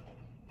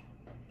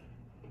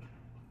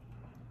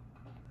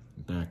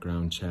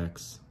 background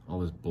checks, all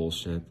this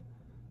bullshit.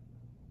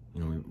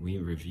 You know, we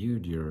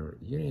reviewed you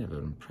have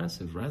an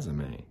impressive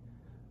resume,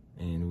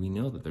 and we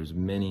know that there's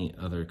many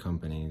other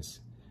companies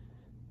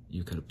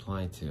you could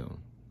apply to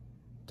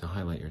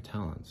highlight your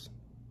talents,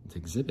 to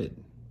exhibit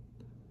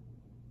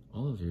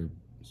all of your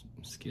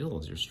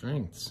skills, your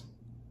strengths.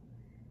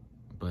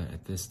 But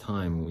at this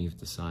time, we've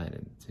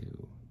decided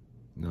to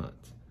not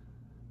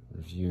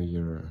review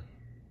your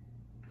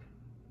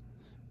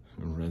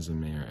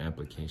resume or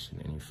application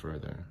any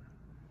further.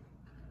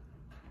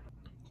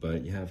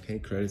 But you have, hey,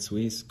 Credit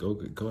Suisse, go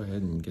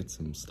ahead and get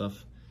some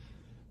stuff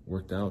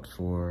worked out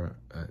for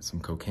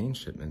some cocaine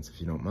shipments, if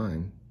you don't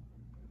mind.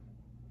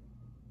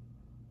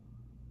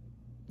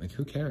 Like,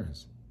 who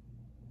cares?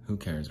 Who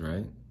cares,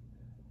 right?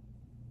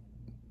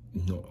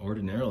 No,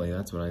 ordinarily,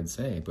 that's what I'd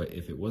say. But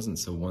if it wasn't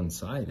so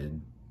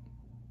one-sided,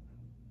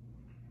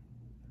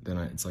 then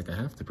it's like I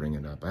have to bring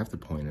it up. I have to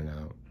point it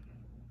out.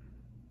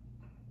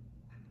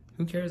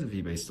 Who cares if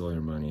eBay stole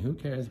your money? Who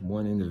cares?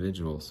 One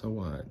individual, so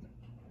what?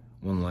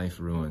 One life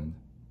ruined.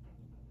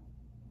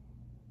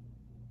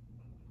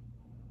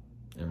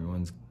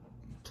 Everyone's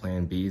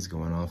plan B's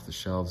going off the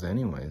shelves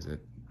anyways.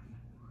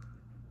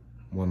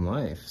 One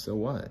life, so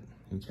what?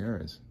 Who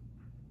cares?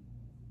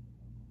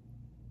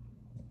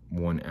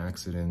 One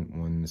accident,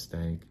 one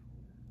mistake,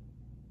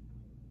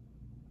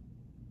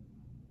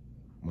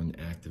 one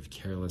act of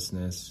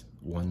carelessness,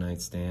 one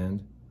night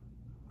stand.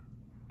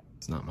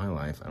 It's not my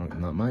life.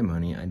 Not my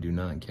money. I do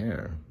not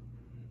care.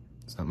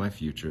 It's not my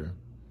future.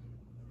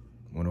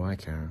 What do I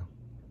care?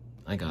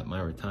 I got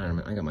my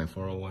retirement. I got my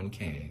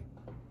 401k.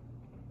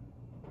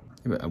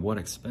 Yeah, but at what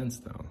expense,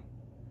 though?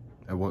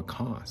 At what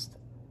cost?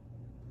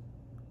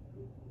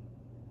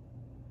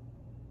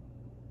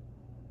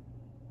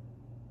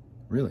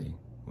 Really?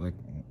 Like,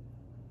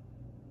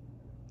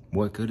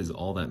 what good is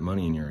all that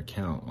money in your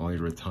account, all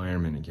your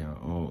retirement account?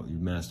 Oh, you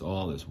amassed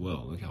all this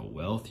wealth. Look how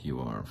wealthy you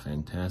are.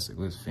 Fantastic.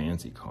 Look at this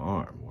fancy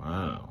car.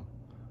 Wow.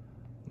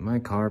 My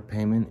car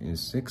payment is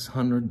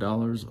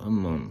 $600 a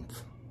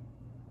month.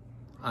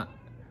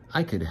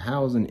 I could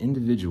house an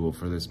individual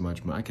for this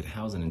much money. I could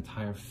house an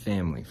entire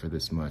family for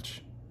this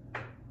much.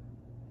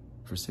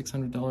 For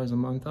 $600 a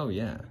month? Oh,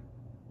 yeah.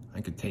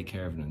 I could take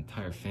care of an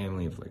entire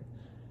family of like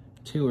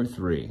 2 or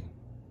 3.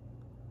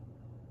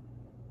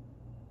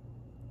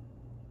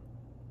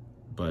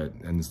 But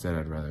instead,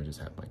 I'd rather just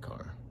have my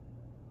car.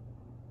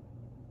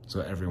 So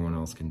everyone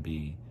else can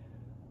be,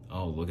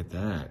 oh, look at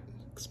that.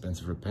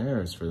 Expensive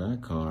repairs for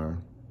that car.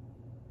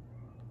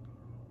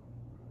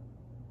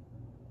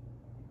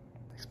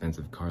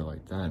 Expensive car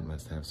like that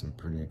must have some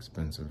pretty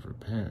expensive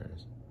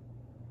repairs.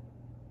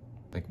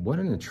 Like, what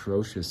an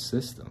atrocious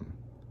system.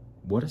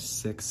 What a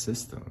sick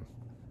system.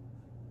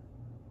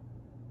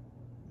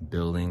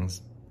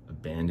 Buildings,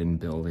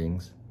 abandoned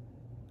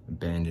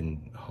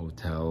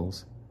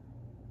hotels.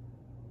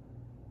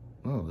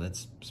 Oh,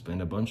 let's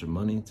spend a bunch of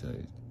money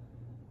to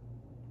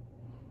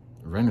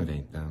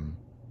renovate them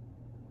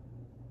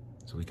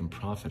so we can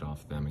profit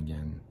off them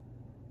again.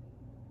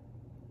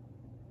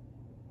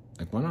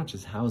 Like, why not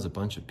just house a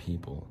bunch of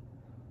people?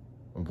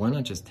 Or why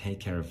not just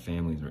take care of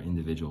families or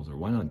individuals? Or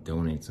why not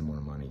donate some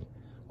more money?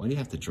 Why do you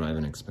have to drive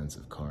an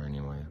expensive car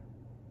anyway?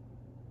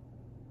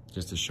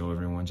 Just to show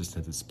everyone, just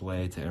to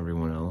display to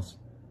everyone else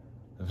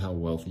of how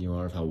wealthy you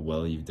are, of how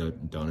well you've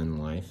done in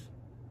life,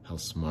 how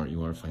smart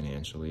you are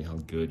financially, how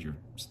good your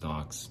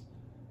stocks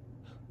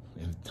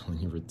have done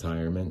your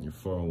retirement, your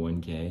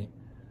 401k.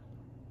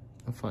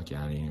 Oh, fuck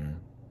out of here.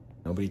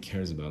 Nobody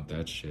cares about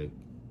that shit.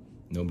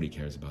 Nobody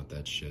cares about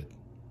that shit.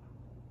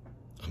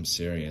 I'm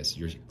serious.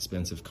 Your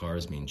expensive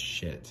cars mean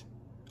shit.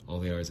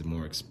 All they are is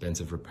more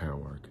expensive repair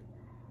work.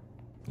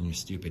 And your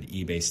stupid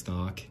eBay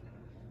stock.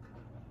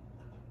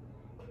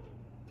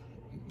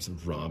 Some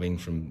robbing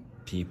from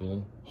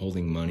people,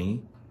 holding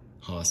money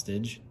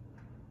hostage.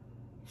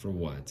 For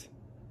what?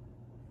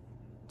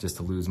 Just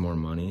to lose more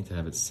money, to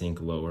have it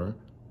sink lower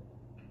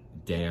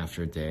day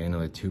after day,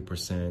 another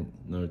 2%,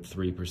 another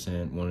 3%,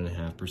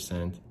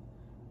 1.5%.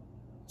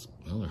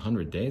 Well,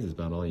 100 days is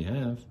about all you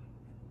have.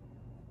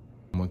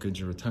 And what good's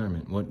your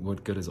retirement?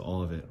 What good is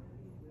all of it?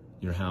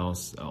 Your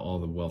house, all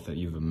the wealth that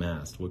you've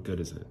amassed, what good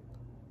is it?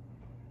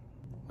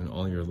 When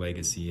all your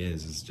legacy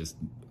is just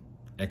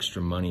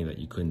extra money that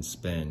you couldn't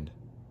spend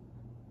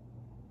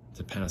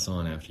to pass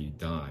on after you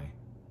die,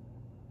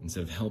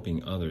 instead of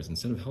helping others,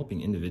 instead of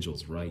helping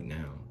individuals right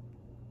now,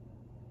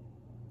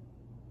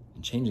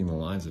 and changing the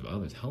lives of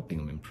others, helping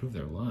them improve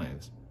their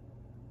lives,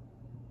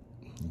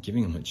 and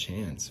giving them a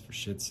chance, for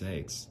shit's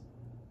sakes.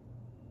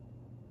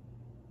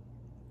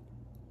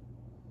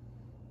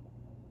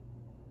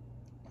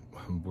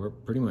 We're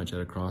pretty much at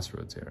a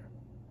crossroads here.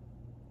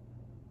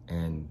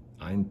 And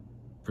I'm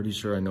pretty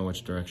sure I know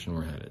which direction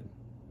we're headed.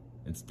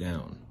 It's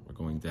down. We're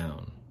going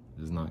down.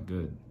 This is not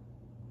good.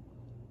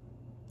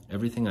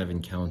 Everything I've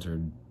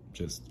encountered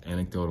just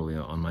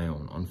anecdotally on my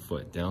own, on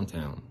foot,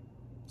 downtown,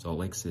 Salt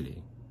Lake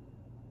City,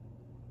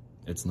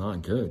 it's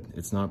not good.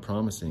 It's not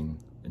promising.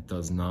 It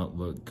does not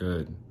look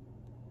good.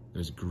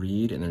 There's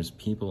greed and there's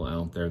people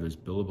out there, there's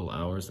billable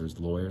hours, there's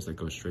lawyers that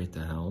go straight to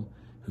hell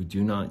who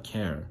do not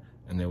care,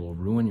 and they will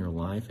ruin your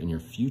life and your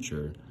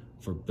future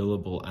for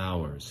billable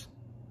hours.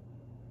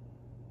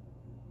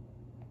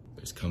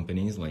 There's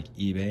companies like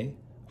eBay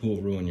who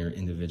will ruin your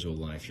individual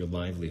life, your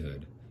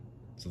livelihood,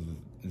 so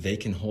they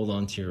can hold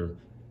on to your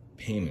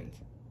payment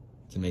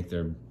to make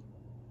their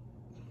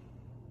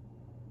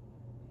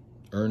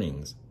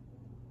earnings,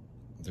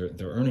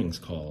 their earnings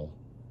call,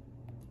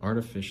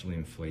 artificially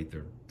inflate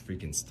their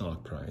freaking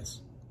stock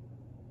price.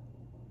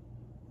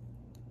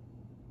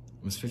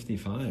 It was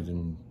 55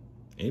 in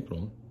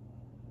April.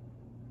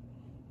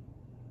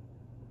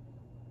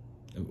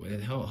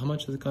 How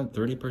much has it gone?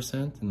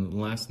 30% in the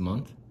last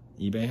month?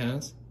 eBay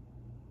has?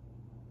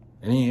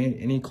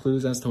 Any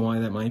clues as to why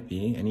that might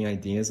be? Any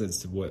ideas as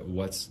to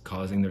what's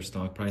causing their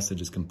stock price to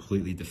just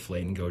completely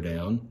deflate and go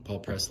down? Paul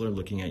Pressler,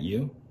 looking at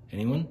you?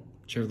 Anyone?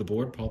 Chair of the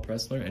board, Paul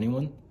Pressler?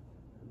 Anyone?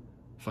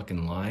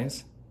 Fucking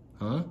lies?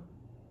 Huh?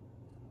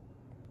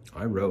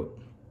 I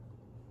wrote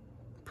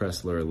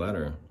Pressler a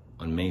letter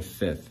on May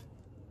 5th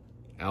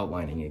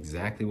outlining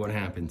exactly what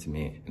happened to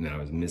me and that I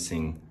was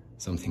missing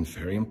something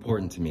very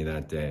important to me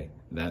that day,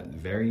 that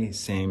very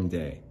same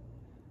day.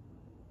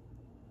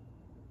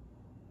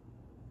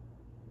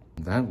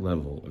 That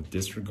level of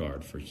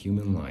disregard for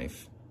human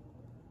life.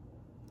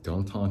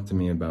 Don't talk to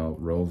me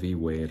about Roe v.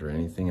 Wade or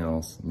anything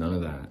else, none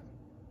of that.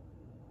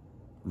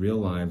 Real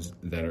lives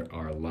that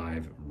are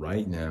alive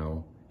right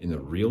now in the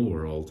real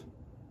world,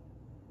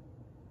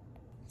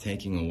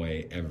 taking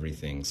away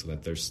everything so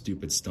that their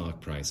stupid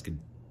stock price could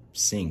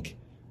sink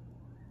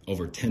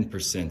over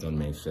 10% on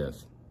May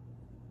 5th.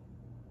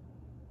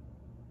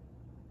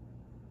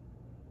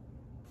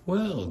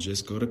 Well,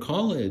 just go to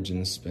college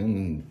and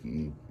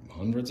spend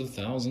hundreds of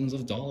thousands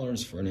of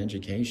dollars for an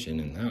education,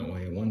 and that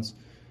way, once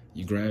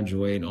you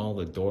graduate, all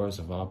the doors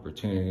of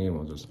opportunity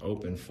will just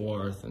open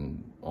forth,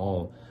 and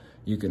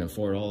you can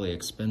afford all the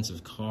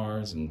expensive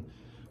cars and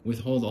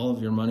withhold all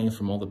of your money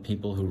from all the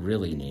people who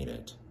really need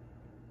it.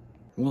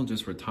 We'll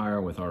just retire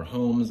with our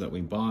homes that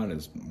we bought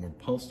as we're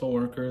postal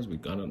workers. We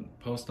got a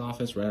post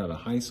office right out of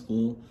high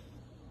school,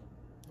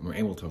 and we're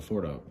able to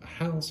afford a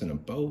house and a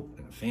boat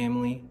and a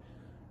family,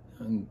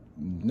 and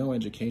no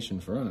education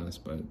for us,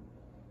 but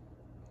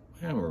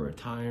yeah, we're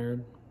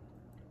retired.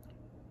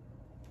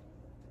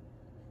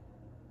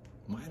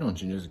 Why don't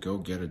you just go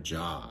get a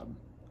job?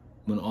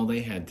 When all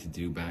they had to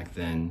do back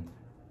then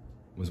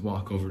was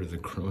walk over to the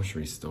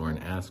grocery store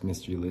and ask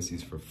Mr.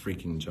 Ulysses for a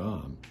freaking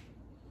job.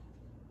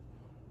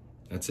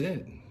 That's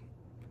it.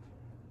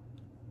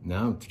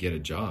 Now to get a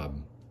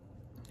job.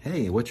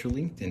 Hey, what's your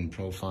LinkedIn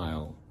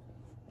profile?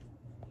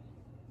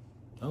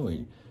 Oh,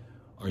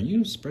 are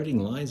you spreading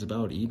lies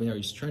about eBay? Are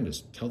you trying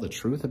to tell the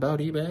truth about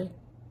eBay?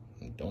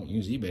 Don't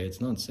use eBay, it's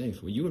not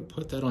safe. Well, you would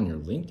put that on your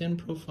LinkedIn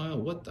profile?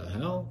 What the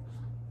hell?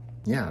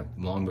 Yeah,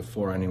 long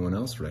before anyone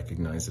else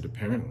recognized it,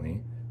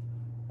 apparently.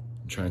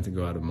 I'm trying to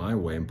go out of my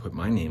way and put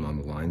my name on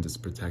the line just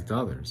to protect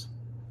others.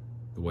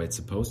 The way it's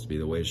supposed to be,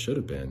 the way it should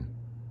have been.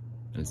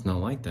 And it's not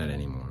like that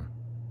anymore.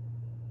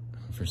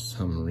 for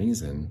some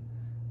reason,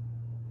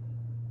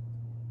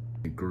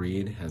 the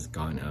greed has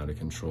gotten out of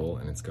control,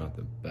 and it's got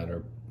the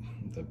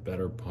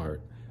better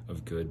part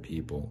of good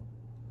people.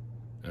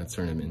 And it's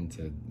turned them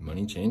into,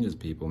 money changes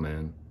people,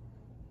 man.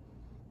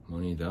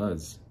 Money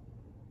does.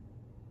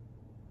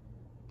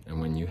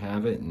 And when you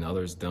have it and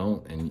others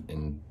don't,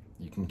 and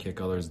you can kick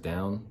others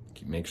down,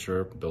 make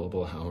sure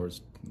billable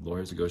hours,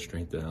 lawyers go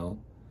straight to hell.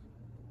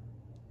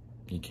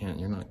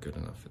 You're not good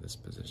enough for this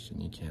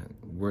position. You can't.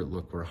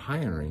 We're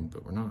hiring,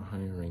 but we're not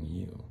hiring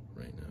you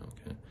right now,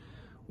 okay?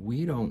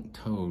 We don't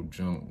tow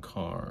junk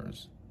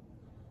cars.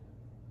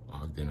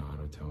 Ogden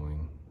Auto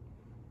Towing.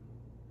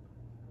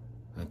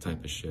 That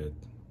type of shit.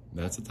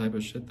 That's the type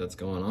of shit that's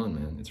going on,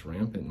 man. It's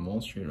rampant in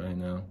Wall Street right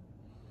now.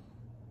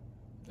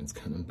 It's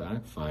gonna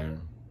backfire.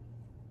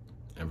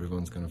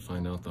 Everyone's gonna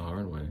find out the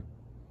hard way.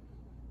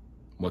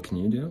 What can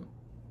you do?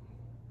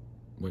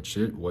 What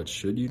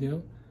should you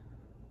do?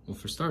 Well,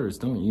 for starters,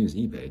 don't use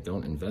eBay.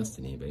 Don't invest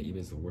in eBay. eBay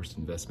is the worst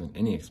investment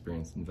any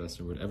experienced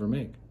investor would ever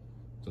make.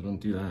 So don't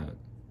do that.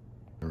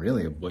 And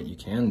really, what you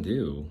can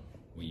do,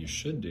 what you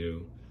should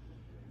do,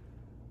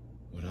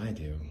 what I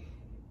do,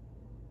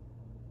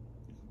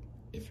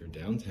 if you're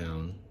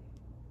downtown,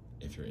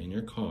 if you're in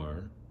your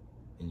car,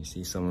 and you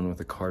see someone with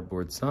a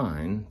cardboard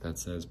sign that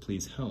says,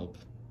 please help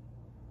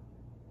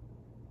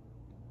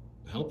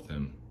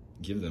them.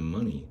 Give them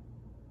money.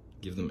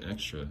 Give them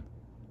extra.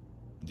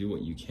 Do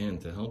what you can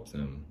to help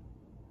them.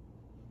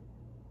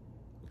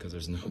 Because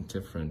there's no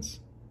difference.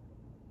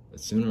 But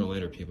sooner or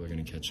later, people are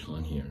going to catch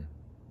on here.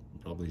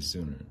 Probably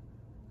sooner.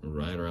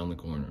 Right around the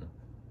corner.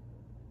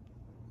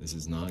 This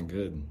is not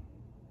good.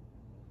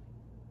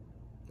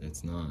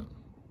 It's not.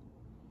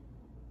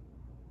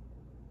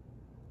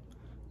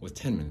 With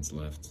 10 minutes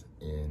left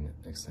in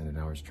extended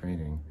hours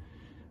trading,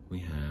 we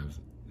have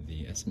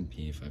the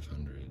S&P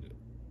 500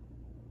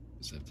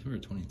 September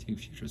 22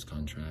 futures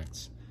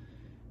contracts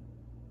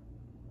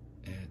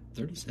at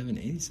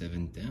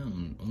 37.87,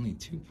 down only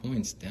 2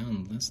 points,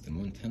 down less than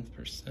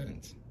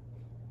 0.1%.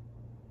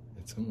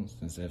 It's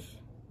almost as if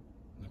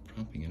they're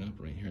propping it up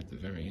right here at the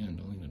very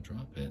end, only to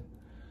drop it.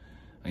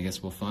 I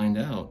guess we'll find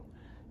out.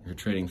 If you're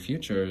trading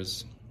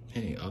futures,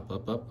 hey, up,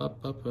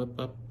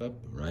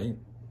 right?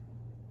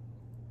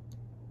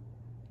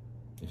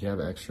 If you have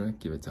extra,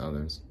 give it to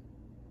others.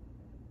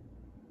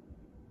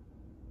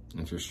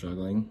 And if you're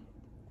struggling,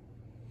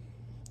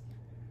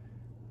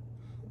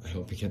 I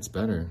hope it gets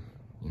better.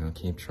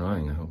 Keep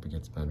trying. I hope it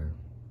gets better.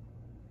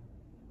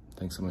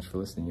 Thanks so much for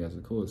listening. You guys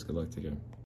are cool. It's good luck to you.